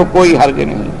لگائے تو کوئی حرج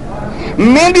نہیں۔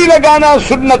 مہندی لگانا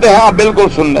سنت ہے، ہاں بالکل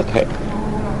سنت ہے،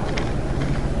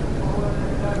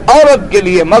 عورت کے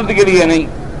لیے، مرد کے لیے نہیں۔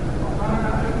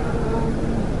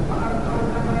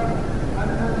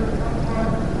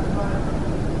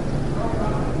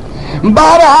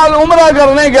 بہرحال عمرہ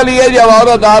کرنے کے لیے جب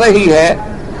عورت آ رہی ہے،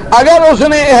 اگر اس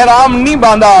نے احرام نہیں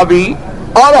باندھا ابھی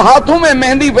اور ہاتھوں میں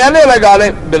مہندی پہلے لگا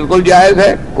لے، بالکل جائز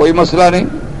ہے، کوئی مسئلہ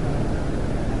نہیں۔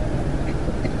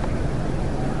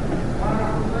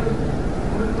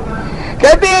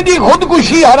 کہتے ہیں جی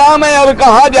خودکشی حرام ہے، اور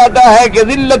کہا جاتا ہے کہ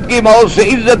ذلت کی موت سے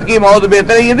عزت کی موت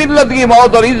بہتر ہے۔ یہ ذلت کی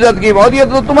موت اور عزت کی موت یہ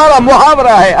تو تمہارا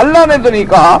محاورہ ہے، اللہ نے تو نہیں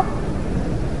کہا،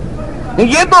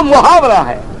 یہ تو محاورہ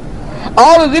ہے۔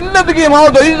 اور ذلت کی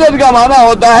موت اور عزت کا معنی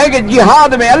ہوتا ہے کہ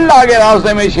جہاد میں اللہ کے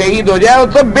راستے میں شہید ہو جائے، اور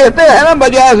سب بہتر ہے نا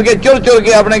بجائے اس کے چر چر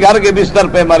کے اپنے گھر کے بستر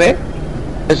پہ مرے۔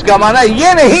 اس کا معنی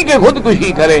یہ نہیں کہ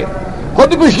خودکشی کرے،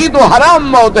 خودکشی تو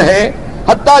حرام موت ہے۔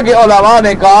 حتیٰ کہ علماء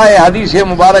نے کہا ہے، حدیث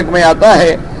مبارک میں آتا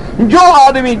ہے، جو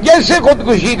آدمی جیسے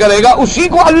خودکشی کرے گا اسی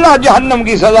کو اللہ جہنم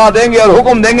کی سزا دیں گے اور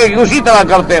حکم دیں گے کہ اسی طرح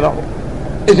کرتے رہو۔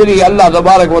 اس لیے اللہ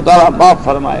تبارک و تعالیٰ معاف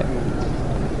فرمائے۔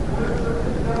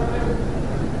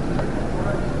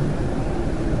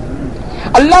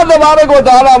 اللہ تبارک و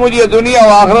تعالیٰ مجھے دنیا و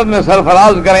آخرت میں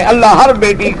سرفراز کریں۔ اللہ ہر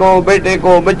بیٹی کو، بیٹے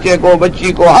کو، بچے کو،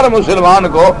 بچی کو، ہر مسلمان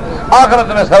کو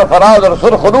آخرت میں سرفراز اور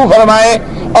سرخرو فرمائے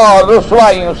اور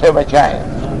رسوائیوں سے بچائیں۔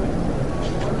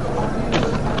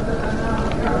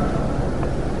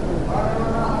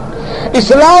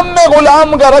 اسلام میں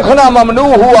غلام کا رکھنا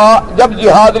ممنوع ہوا جب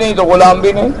جہاد نہیں تو غلام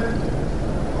بھی نہیں۔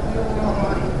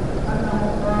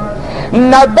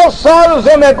 نہ 10 سال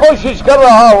سے میں کوشش کر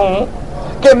رہا ہوں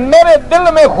کہ میرے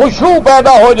دل میں خشوع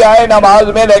پیدا ہو جائے نماز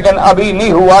میں، لیکن ابھی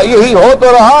نہیں ہوا۔ یہی ہو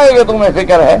تو رہا ہے کہ تمہیں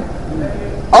فکر ہے،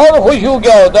 اور خشوع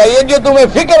کیا ہوتا ہے؟ یہ جو تمہیں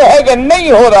فکر ہے کہ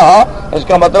نہیں ہو رہا، اس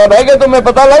کا مطلب ہے کہ تمہیں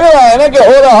پتہ لگ رہا ہے نا کہ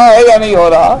ہو رہا ہے یا نہیں ہو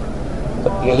رہا۔ تو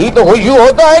یہی تو خشوع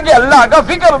ہوتا ہے کہ اللہ کا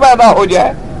فکر پیدا ہو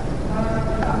جائے۔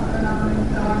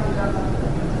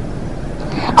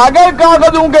 اگر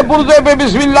کاغذوں کے پرزے پہ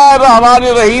بسم اللہ الرحمن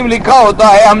الرحیم لکھا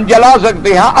ہوتا ہے ہم جلا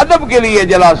سکتے ہیں، ادب کے لیے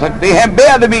جلا سکتے ہیں، بے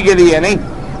ادبی کے لیے نہیں۔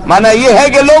 معنی یہ ہے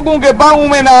کہ لوگوں کے پاؤں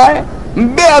میں نہ آئے،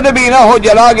 بے ادبی نہ ہو،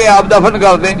 جلا کے آپ دفن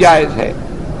کر دیں، جائز ہے۔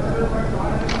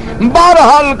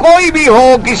 بہرحال کوئی بھی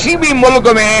ہو، کسی بھی ملک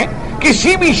میں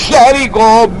کسی بھی شہری کو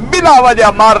بلا وجہ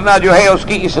مارنا جو ہے اس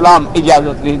کی اسلام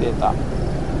اجازت نہیں دیتا۔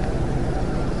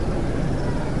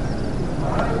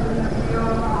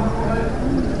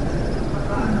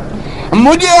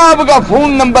 مجھے آپ کا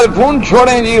فون نمبر، فون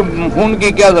چھوڑیں جی، فون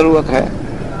کی کیا ضرورت ہے؟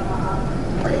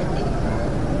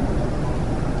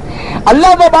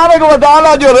 اللہ تبارک و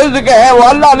تعالیٰ جو رزق ہے وہ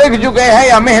اللہ لکھ چکے ہیں،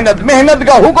 یا محنت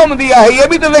کا حکم دیا ہے یہ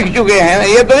بھی تو لکھ چکے ہیں۔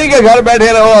 یہ تو نہیں کہ گھر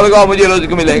بیٹھے رہو اور کہو مجھے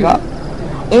رزق ملے گا۔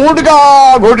 اونٹ کا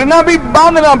گھٹنا بھی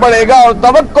باندھنا پڑے گا اور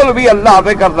توکل بھی اللہ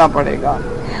پہ کرنا پڑے گا،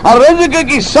 اور رزق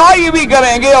کی سعی بھی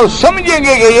کریں گے اور سمجھیں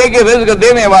گے کہ یہ کہ رزق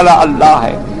دینے والا اللہ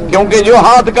ہے، کیونکہ جو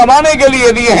ہاتھ کمانے کے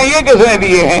لیے دیے ہیں یہ کس نے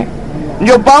دیے ہیں؟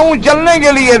 جو پاؤں چلنے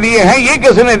کے لیے دیے ہیں یہ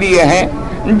کس نے دیے ہیں؟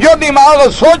 جو دماغ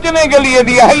سوچنے کے لیے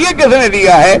دیا ہے یہ کس نے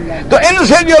دیا ہے؟ تو ان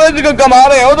سے جو رزق کما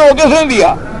رہے ہو تو وہ کس نے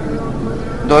دیا؟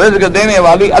 تو رزق دینے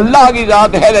والی اللہ کی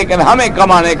ذات ہے، لیکن ہمیں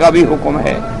کمانے کا بھی حکم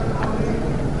ہے۔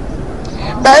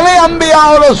 پہلے انبیاء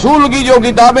اور رسول کی جو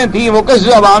کتابیں تھیں وہ کس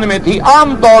زبان میں تھی؟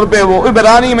 عام طور پہ وہ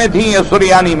عبرانی میں تھیں یا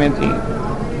سریانی میں تھیں۔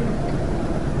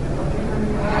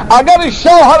 اگر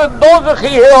شوہر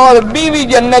دوزخی ہے اور بیوی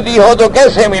جنتی ہو تو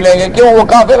کیسے ملیں گے؟ کیوں وہ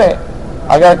کافر ہے؟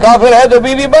 اگر کافر ہے تو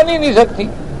بیوی بن ہی نہیں سکتی،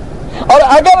 اور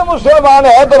اگر مسلمان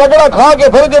ہے تو رگڑا کھا کے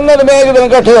پھر جنت میں ایک دن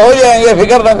اکٹھے ہو جائیں گے،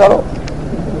 فکر نہ کرو۔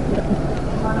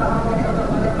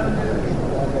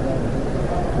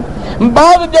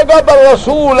 بعض جگہ پر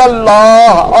رسول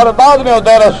اللہ اور بعد میں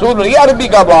ہوتا ہے رسول، یہ عربی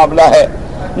کا معاملہ ہے۔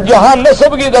 جہاں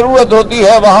نسب کی ضرورت ہوتی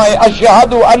ہے وہاں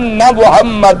اشہد ان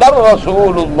محمد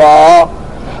رسول اللہ،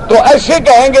 تو ایسے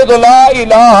کہیں گے تو لا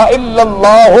الہ الا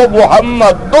اللہ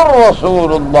محمد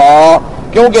رسول اللہ،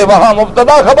 کیونکہ وہاں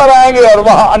مبتدا خبر آئیں گے اور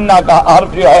وہاں انا کا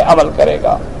حرف جو ہے عمل کرے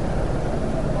گا۔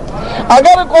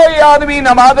 اگر کوئی آدمی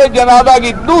نماز جنازہ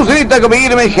کی دوسری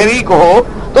تکبیر میں شریک ہو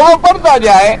تو وہ پڑھتا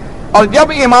جائے، اور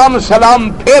جب امام سلام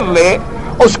پھیر لے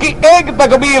اس کی ایک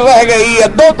تکبیر رہ گئی یا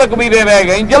دو تکبیریں رہ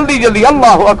گئیں، جلدی جلدی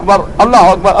اللہ اکبر اللہ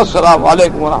اکبر السلام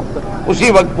علیکم ورحمۃ اللہ اسی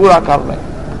وقت پورا کر لیں۔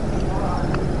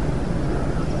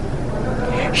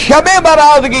 شب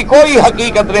برات کی کوئی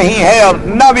حقیقت نہیں ہے اور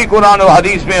نہ بھی قرآن و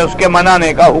حدیث میں اس کے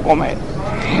منانے کا حکم ہے۔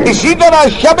 اسی طرح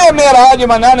شب معراج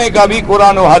منانے کا بھی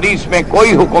قرآن و حدیث میں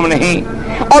کوئی حکم نہیں،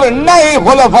 اور نہ ہی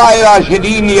خلفاء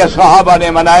راشدین یا صحابہ نے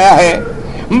منایا ہے،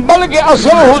 بلکہ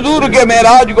اصل حضور کے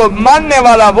معراج کو ماننے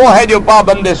والا وہ ہے جو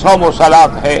پابند صوم و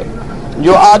صلات ہے۔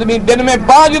 جو آدمی دن میں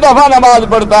 5 دفعہ نماز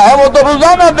پڑھتا ہے وہ تو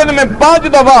روزانہ دن میں 5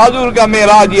 دفعہ حضور کا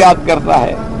معراج یاد کرتا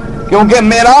ہے، کیونکہ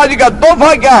معراج کا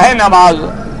تحفہ کیا ہے؟ نماز۔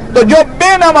 تو جو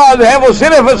بے نماز ہے وہ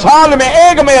صرف سال میں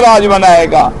ایک معراج منائے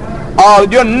گا، اور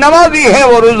جو نمازی ہے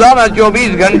وہ روزانہ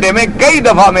 24 گھنٹے میں کئی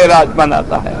دفعہ معراج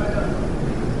مناتا ہے۔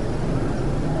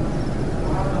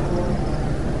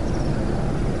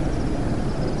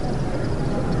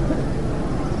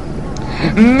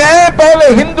 میں پہلے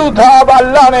ہندو تھا، اب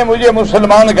اللہ نے مجھے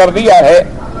مسلمان کر دیا ہے،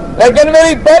 لیکن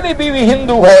میری پہلی بیوی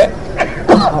ہندو ہے،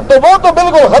 تو وہ تو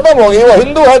بالکل ختم ہو گئی، وہ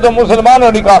ہندو ہے تو مسلمان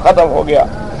اور نکاح ختم ہو گیا۔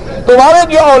 تمہارے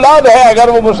جو اولاد ہے اگر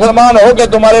وہ مسلمان ہو کے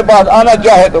تمہارے پاس آنا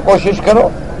چاہے تو کوشش کرو۔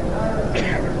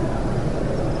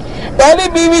 پہلی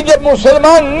بیوی جب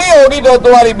مسلمان نہیں ہوگی تو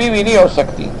تمہاری بیوی نہیں ہو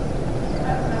سکتی۔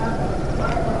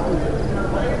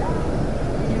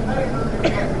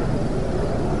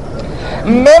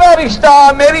 میرا رشتہ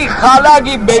میری خالہ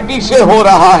کی بیٹی سے ہو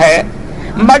رہا ہے،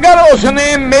 مگر اس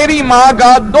نے میری ماں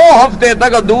کا 2 ہفتے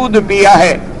تک دودھ پیا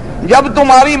ہے۔ جب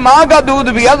تمہاری ماں کا دودھ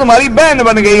پیا تمہاری بہن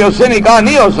بن گئی، اس سے نکاح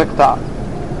نہیں ہو سکتا۔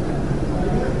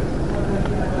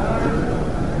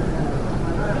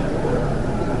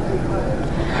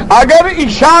 اگر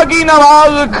عشاء کی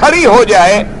نماز کھڑی ہو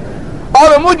جائے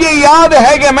اور مجھے یاد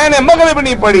ہے کہ میں نے مغرب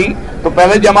نہیں پڑھی تو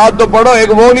پہلے جماعت تو پڑھو،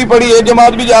 ایک وہ نہیں پڑھی ایک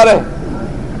جماعت بھی جا رہے،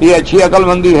 یہ اچھی عقل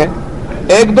مندی ہے۔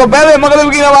 ایک تو پہلے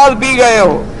مغرب کی نماز پی گئے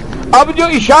ہو، اب جو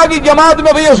عشاء کی جماعت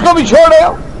میں بھی اس کو بھی چھوڑ رہے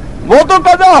ہو، وہ تو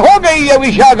قضا ہو گئی، اب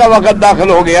عشاء کا وقت داخل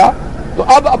ہو گیا، تو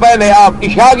اب پہلے آپ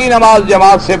عشاء کی نماز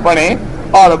جماعت سے پڑھیں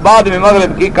اور بعد میں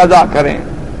مغرب کی قضا کریں۔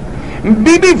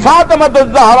 بی بی فاطمہ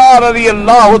الزہرا رضی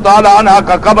اللہ تعالی عنہ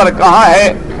کا قبر کہاں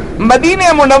ہے؟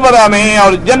 مدینہ منورہ میں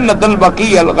اور جنت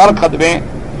البقیع الغرقد میں۔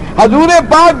 حضور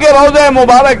پاک کے روضہ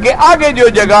مبارک کے آگے جو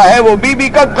جگہ ہے وہ بی بی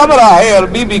کا قبرہ ہے اور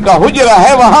بی بی کا حجرہ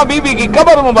ہے، وہاں بی بی کی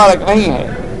قبر مبارک نہیں ہے۔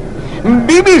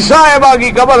 بی بی صاحبہ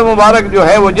کی قبر مبارک جو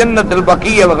ہے وہ جنت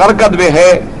البقیع الغرقد میں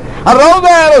ہے۔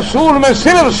 روضہ رسول میں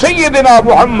صرف سیدنا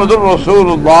محمد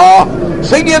الرسول اللہ،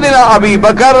 سیدنا ابی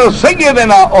بکر،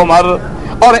 سیدنا عمر،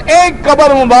 اور ایک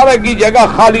قبر مبارک کی جگہ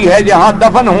خالی ہے جہاں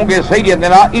دفن ہوں گے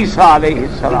سیدنا عیسیٰ علیہ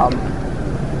السلام۔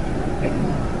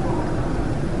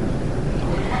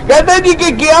 کہتے جی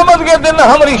کہ قیامت کے دن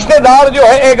ہم رشتہ دار جو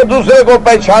ہے ایک دوسرے کو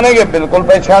پہچانیں گے، بالکل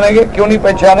پہچانیں گے، کیوں نہیں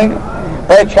پہچانیں گے؟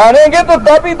 پہچانیں گے تو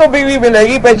تبھی تو بیوی ملے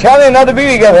گی، پہچانے نہ تو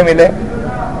بیوی کیسے ملے؟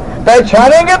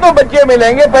 پہچانیں گے تو بچے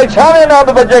ملیں گے، پہچانے نہ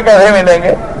تو بچے کیسے ملیں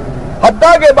گے؟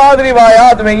 حتیٰ کہ بعض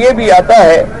روایات میں یہ بھی آتا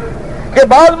ہے کہ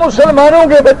بعض مسلمانوں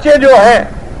کے بچے جو ہیں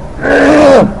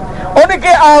ان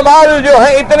کے اعمال جو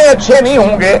ہیں اتنے اچھے نہیں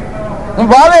ہوں گے،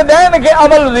 والدین کے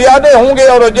عمل زیادہ ہوں گے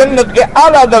اور جنت کے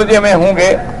اعلیٰ درجے میں ہوں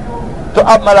گے، تو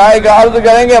اب ملائکہ عرض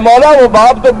کریں گے مولا وہ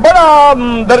باپ تو بڑا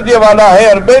درجے والا ہے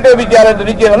اور بیٹے بیچارے تو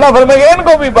نیچے، اللہ فرمائے گا ان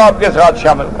کو بھی باپ کے ساتھ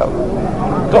شامل کرو،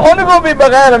 تو ان کو بھی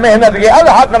بغیر محنت کے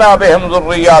الحقنا بہم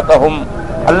ذریاتہم،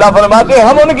 اللہ فرماتے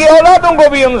ہم ان کی اولادوں کو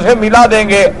بھی ان سے ملا دیں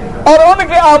گے اور ان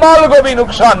کے اعمال کو بھی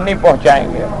نقصان نہیں پہنچائیں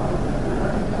گے۔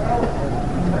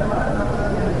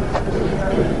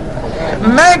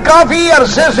 میں کافی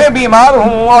عرصے سے بیمار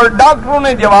ہوں اور ڈاکٹروں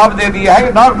نے جواب دے دیا ہے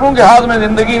کہ ڈاکٹروں کے ہاتھ میں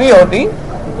زندگی نہیں ہوتی،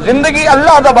 زندگی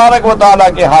اللہ تبارک و تعالیٰ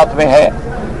کے ہاتھ میں ہے،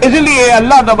 اس لیے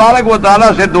اللہ تبارک و تعالیٰ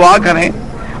سے دعا کریں،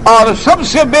 اور سب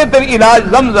سے بہتر علاج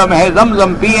زمزم ہے،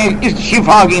 زمزم پئیں اس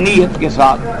شفا کی نیت کے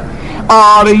ساتھ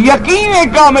اور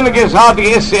یقین کامل کے ساتھ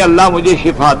کہ اس سے اللہ مجھے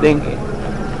شفا دیں گے۔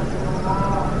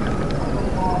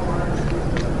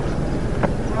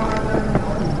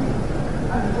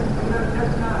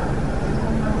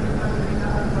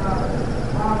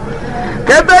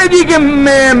 کہتا ہے جی کہ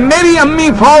میری امی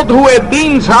فوت ہوئے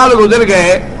 3 سال گزر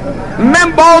گئے، میں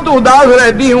بہت اداس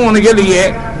رہتی ہوں ان کے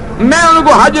لیے، میں ان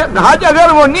کو حج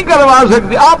اگر وہ نہیں کروا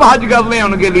سکتی آپ حج کر لیں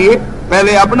ان کے لیے،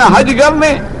 پہلے اپنا حج کر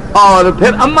لیں اور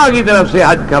پھر اماں کی طرف سے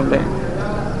حج کر لیں.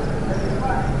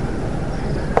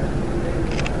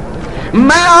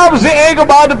 میں آپ سے ایک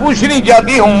بات پوچھنی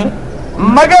چاہتی ہوں،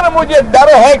 مگر مجھے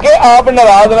ڈر ہے کہ آپ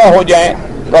ناراض نہ ہو جائیں.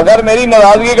 تو اگر میری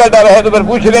ناراضگی کا ڈر ہے تو پھر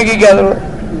پوچھنے کی کیا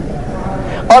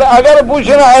ضرورت، اور اگر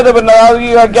پوچھنا ہے تو پھر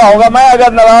ناراضگی کا کیا ہوگا؟ میں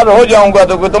اگر ناراض ہو جاؤں گا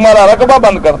تو تمہارا رقبہ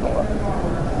بند کر دوں گا.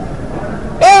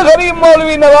 ایک غریب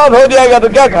مولوی ناراض ہو جائے گا تو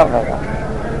کیا کر رہے گا؟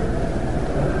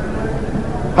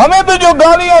 ہمیں تو جو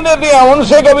گالیاں دیتے ہیں ان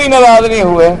سے کبھی ناراض نہیں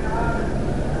ہوئے.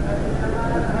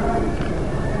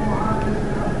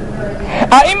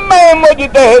 ائمہ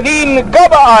مجتہدین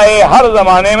کب آئے؟ ہر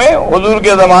زمانے میں. حضور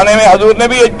کے زمانے میں حضور نے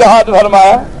بھی اجتہاد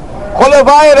فرمایا،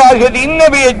 خلفائے راشدین نے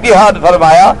بھی اجتہاد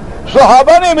فرمایا،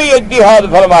 صحابہ نے بھی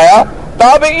اجتہاد فرمایا،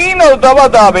 تابعین اور تبع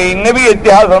تابعین نے بھی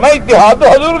اجتہاد فرمایا. اجتہاد تو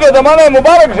حضور کے زمانے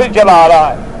مبارک سے چلا آ رہا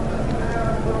ہے.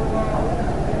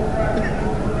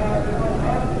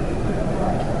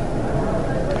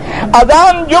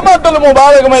 اذان جمعۃ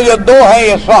المبارک میں جو دو ہیں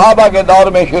یہ صحابہ کے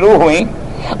دور میں شروع ہوئی،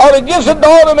 اور جس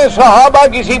دور میں صحابہ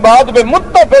کسی بات پہ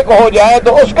متفق ہو جائیں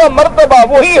تو اس کا مرتبہ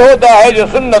وہی ہوتا ہے جو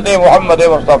سنت محمد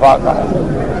مصطفیٰ کا ہے.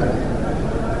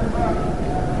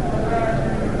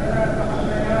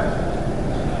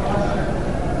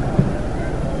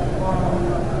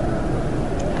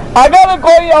 اگر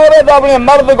کوئی عورت اپنے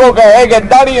مرد کو کہے کہ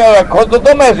داڑھی نہ رکھو تو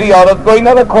تم ایسی عورت کوئی نہ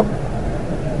رکھو.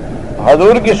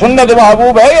 حضور کی سنت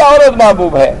محبوب ہے یا عورت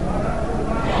محبوب ہے؟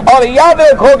 اور یاد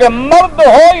رکھو کہ مرد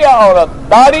ہو یا عورت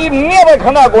داڑھی نہ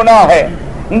رکھنا گناہ ہے.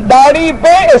 داڑھی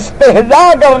پہ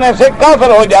استہزاء کرنے سے کافر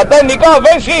ہو جاتا ہے، نکاح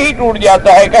ویسے ہی ٹوٹ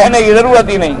جاتا ہے، کہنے کی ضرورت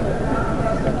ہی نہیں.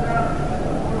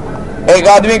 ایک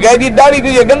آدمی کہے جی داڑھی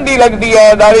تجھے گندی لگتی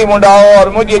ہے، داڑھی منڈاؤ، اور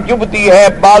مجھے چبھتی ہے،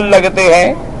 بال لگتے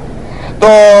ہیں تو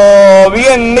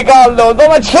یہ نکال دو،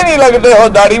 تم اچھے نہیں لگتے ہو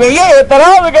داڑھی میں. یہ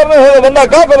اعتراض کرنے سے بندہ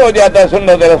کافر ہو جاتا ہے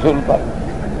سنت رسول پر.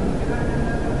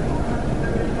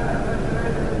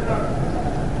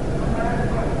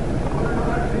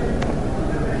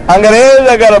 انگریز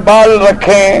اگر بال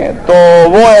رکھیں تو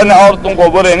وہ ان عورتوں کو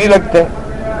برے نہیں لگتے.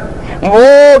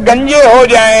 وہ گنجے ہو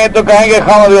جائیں تو کہیں گے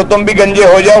خواہ تم بھی گنجے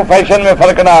ہو جاؤ، فیشن میں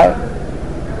فرق نہ آئے.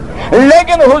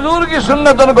 لیکن حضور کی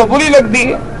سنت ان کو بری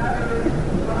لگتی ہے.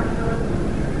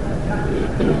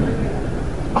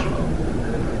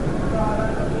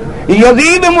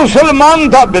 یزید مسلمان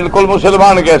تھا، بالکل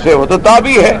مسلمان کیسے ہو؟ تو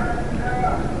تابعی ہے،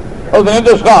 اس نے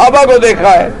تو صحابہ کو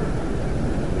دیکھا ہے.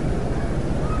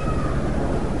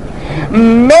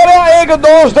 میرا ایک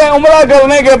دوست ہے، عمرہ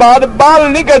کرنے کے بعد بال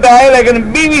نہیں کٹائے لیکن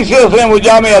بیوی سے اس نے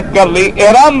مجامعت کر لی،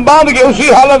 احرام باندھ کے اسی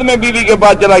حالت میں بیوی کے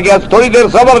پاس چلا گیا. تھوڑی دیر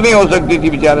صبر نہیں ہو سکتی تھی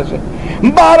بیچارے سے.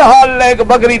 بہرحال ایک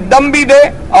بکری دم بھی دے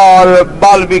اور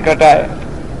بال بھی کٹائے.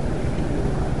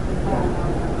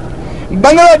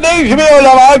 بنگلہ دیش میں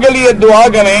علماء کے لیے دعا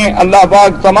کریں. اللہ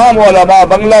پاک تمام علماء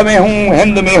بنگلہ میں ہوں،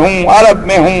 ہند میں ہوں، عرب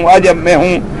میں ہوں، عجم میں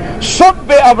ہوں، سب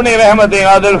پہ اپنی رحمت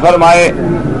نازل فرمائے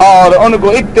اور ان کو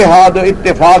اتحاد و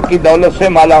اتفاق کی دولت سے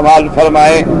مالا مال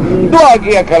فرمائے. دعا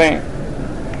کیا کریں.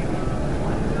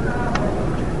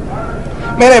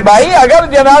 میرے بھائی اگر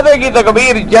جنازے کی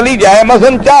تکبیر چلی جائے،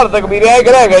 مثلا 4 تکبیریں ایک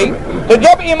رہ گئی، تو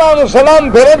جب امام السلام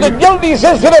پھرے تو جلدی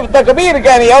سے صرف تکبیر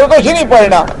کہنی اور کچھ نہیں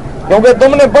پڑھنا، کیونکہ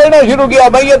تم نے پڑھنا شروع کیا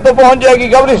میت تو پہنچ جائے گی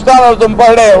قبرستان اور تم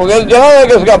پڑھ رہے ہوگے، جنازہ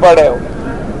کس کا پڑھ رہے ہوگے.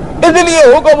 اس لیے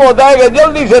حکم ہوتا ہے کہ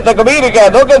جلدی سے تکبیر کہہ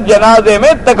دو کہ جنازے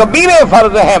میں تکبیریں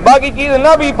فرض ہیں، باقی چیز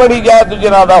نہ بھی پڑھی جائے تو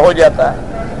جنازہ ہو جاتا ہے.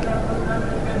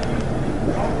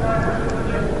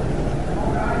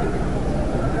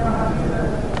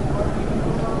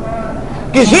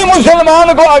 کسی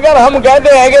مسلمان کو اگر ہم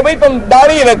کہتے ہیں کہ بھئی تم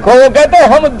داڑھی رکھو، وہ کہتے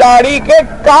ہیں ہم داڑھی کے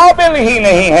قابل ہی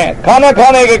نہیں ہیں. کھانا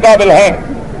کھانے کے قابل ہیں،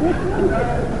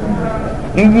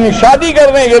 شادی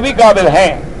کرنے کے بھی قابل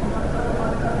ہیں،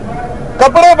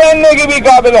 کپڑے پہننے کی بھی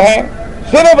قابل ہیں،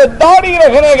 صرف داڑھی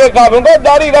رکھنے کے قابل کو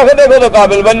داڑھی رکھ دے تو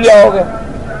قابل بن جاؤ گے.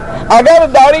 اگر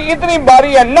داڑھی اتنی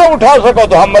باری نہ اٹھا سکو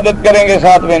تو ہم مدد کریں گے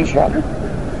ساتھ میں انشاءاللہ.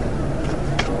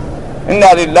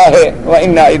 انا للہ و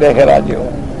انا الیہ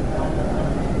راجعون.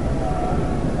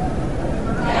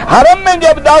 حرم میں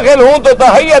جب داخل ہوں تو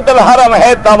تحیت الحرم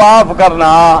ہے طواف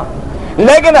کرنا،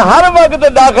 لیکن ہر وقت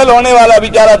داخل ہونے والا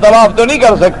بیچارہ طواف تو نہیں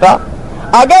کر سکتا.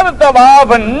 اگر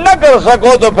طواف نہ کر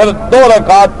سکو تو پھر 2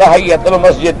 رکعات تحیت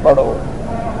المسجد پڑھو.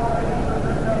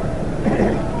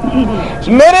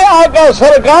 میرے آقا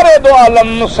سرکار دو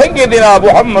عالم سیدنا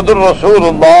محمد الرسول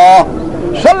اللہ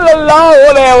صلی اللہ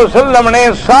علیہ وسلم نے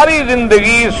ساری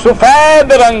زندگی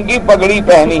سفید رنگ کی پگڑی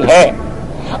پہنی ہے،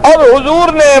 اور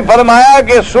حضور نے فرمایا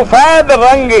کہ سفید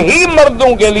رنگ ہی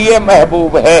مردوں کے لیے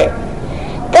محبوب ہے.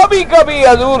 کبھی کبھی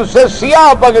حضور سے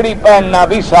سیاہ پگڑی پہننا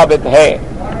بھی ثابت ہے.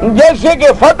 جیسے کہ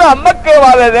فتح مکے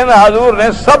والے دن حضور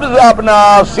نے سبز اپنا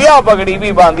سیاہ پگڑی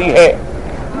بھی باندھی ہے،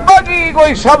 باقی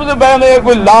کوئی سبز باندھے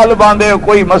کوئی لال باندھے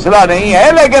کوئی مسئلہ نہیں ہے،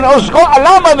 لیکن اس کو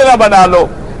علامت نہ بنا لو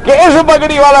کہ اس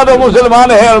پگڑی والا تو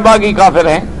مسلمان ہے اور باقی کافر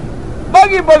ہیں۔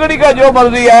 باقی پگڑی کا جو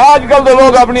مرضی ہے۔ آج کل تو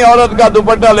لوگ اپنی عورت کا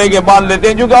دوپٹہ لے کے باندھ لیتے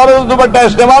ہیں، کیونکہ عورت دوپٹہ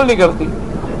استعمال نہیں کرتی،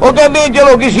 وہ کہتے ہیں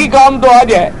چلو کسی کام تو آ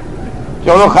جائے،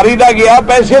 چلو خریدا گیا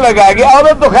پیسے لگایا گیا،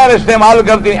 عورت تو خیر استعمال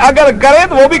کرتی نہیں، اگر کرے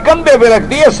تو وہ بھی کندھے پہ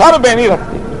رکھتی ہے، سر پہ نہیں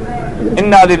رکھتی۔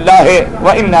 انا للہ و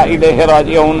انا الیہ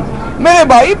راجعون۔ میرے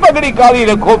بھائی پگڑی کالی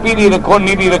رکھو، پیلی رکھو،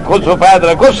 نیلی رکھو، سفید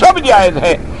رکھو، سب جائز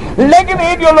ہے، لیکن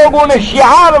یہ جو لوگوں نے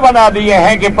شعار بنا دیے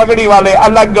ہیں کہ پگڑی والے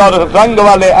الگ اور رنگ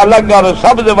والے الگ اور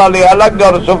سبز والے الگ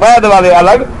اور سفید والے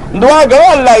الگ، دعا کرو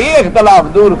اللہ یہ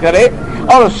اختلاف دور کرے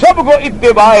اور سب کو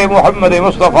اتباع محمد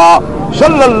مصطفیٰ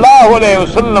صلی اللہ علیہ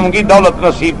وسلم کی دولت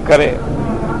نصیب کرے۔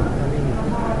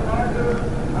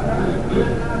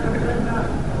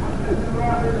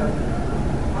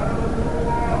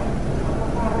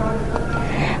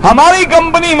 ہماری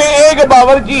کمپنی میں ایک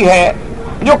باورچی ہے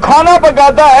جو کھانا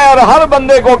پکاتا ہے اور ہر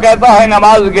بندے کو کہتا ہے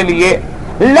نماز کے لیے،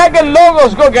 لیکن لوگ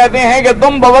اس کو کہتے ہیں کہ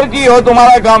تم باورچی ہو،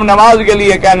 تمہارا کام نماز کے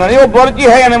لیے کہنا نہیں۔ وہ باورچی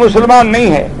ہے یعنی مسلمان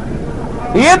نہیں ہے۔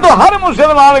 یہ تو ہر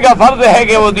مسلمان کا فرض ہے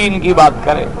کہ وہ دین کی بات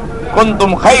کرے۔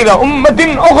 کنتم خیر امۃ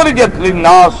اخرجت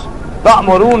للناس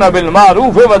تأمرون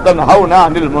بالمعروف وتنہون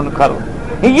عن المنکر۔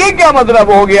 یہ کیا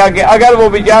مطلب ہو گیا کہ اگر وہ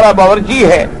بیچارہ باورچی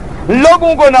ہے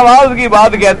لوگوں کو نماز کی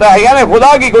بات کہتا ہے، یعنی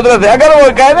خدا کی قدرت ہے، اگر وہ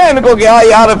کہہ دیں ان کو کہ ہاں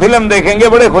یار فلم دیکھیں گے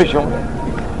بڑے خوش ہوں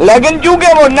گے، لیکن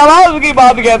چونکہ وہ نماز کی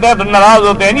بات کہتا ہے تو ناراض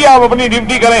ہوتے ہیں، جی آپ اپنی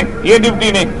ڈیوٹی کریں، یہ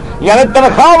ڈیوٹی نہیں، یعنی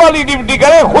تنخواہ والی ڈیوٹی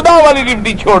کریں، خدا والی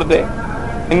ڈیوٹی چھوڑ دیں۔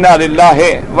 انا للہ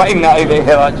و انا الیہ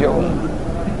راجعون۔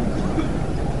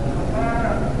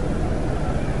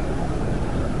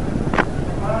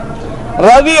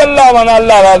 راضی اللہ ورنہ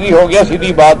اللہ راضی ہو گیا،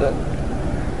 سیدھی بات ہے۔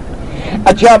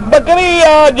 اچھا، بکری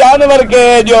یا جانور کے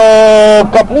جو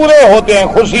کپورے ہوتے ہیں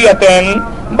خصیتین،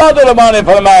 بعض علماء نے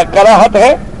فرمایا کراہت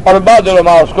ہے اور بعض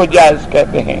علماء اس کو جائز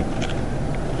کہتے ہیں۔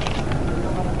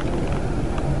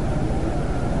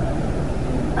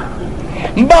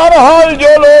 بہرحال جو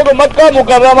لوگ مکہ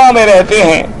مکرمہ میں رہتے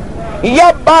ہیں یا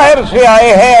باہر سے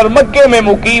آئے ہیں اور مکے میں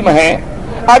مقیم ہیں،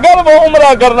 اگر وہ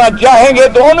عمرہ کرنا چاہیں گے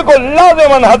تو ان کو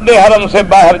لازماً حد حرم سے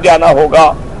باہر جانا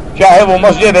ہوگا، چاہے وہ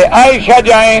مسجد عائشہ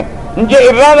جائیں،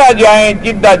 جعرانہ جائیں،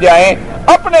 جدہ جائیں،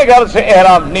 اپنے گھر سے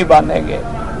احرام نہیں باندھیں گے۔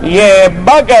 یہ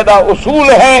باقاعدہ اصول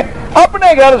ہے،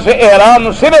 اپنے گھر سے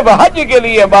احرام صرف حج کے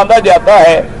لیے باندھا جاتا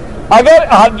ہے۔ اگر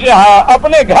حج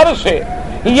اپنے گھر سے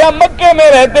یا مکے میں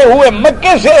رہتے ہوئے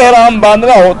مکے سے احرام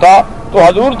باندھنا ہوتا تو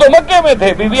حضور تو مکے میں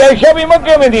تھے، بی بی عائشہ بھی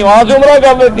مکے میں تھی، وہاں سے عمرہ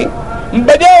کر لیتی،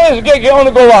 بجائے اس کے کہ ان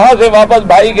کو وہاں سے واپس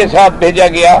بھائی کے ساتھ بھیجا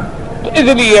گیا۔ تو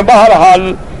اس لیے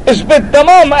بہرحال اس پہ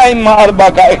تمام ائمہ اربعہ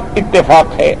کا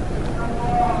اتفاق ہے۔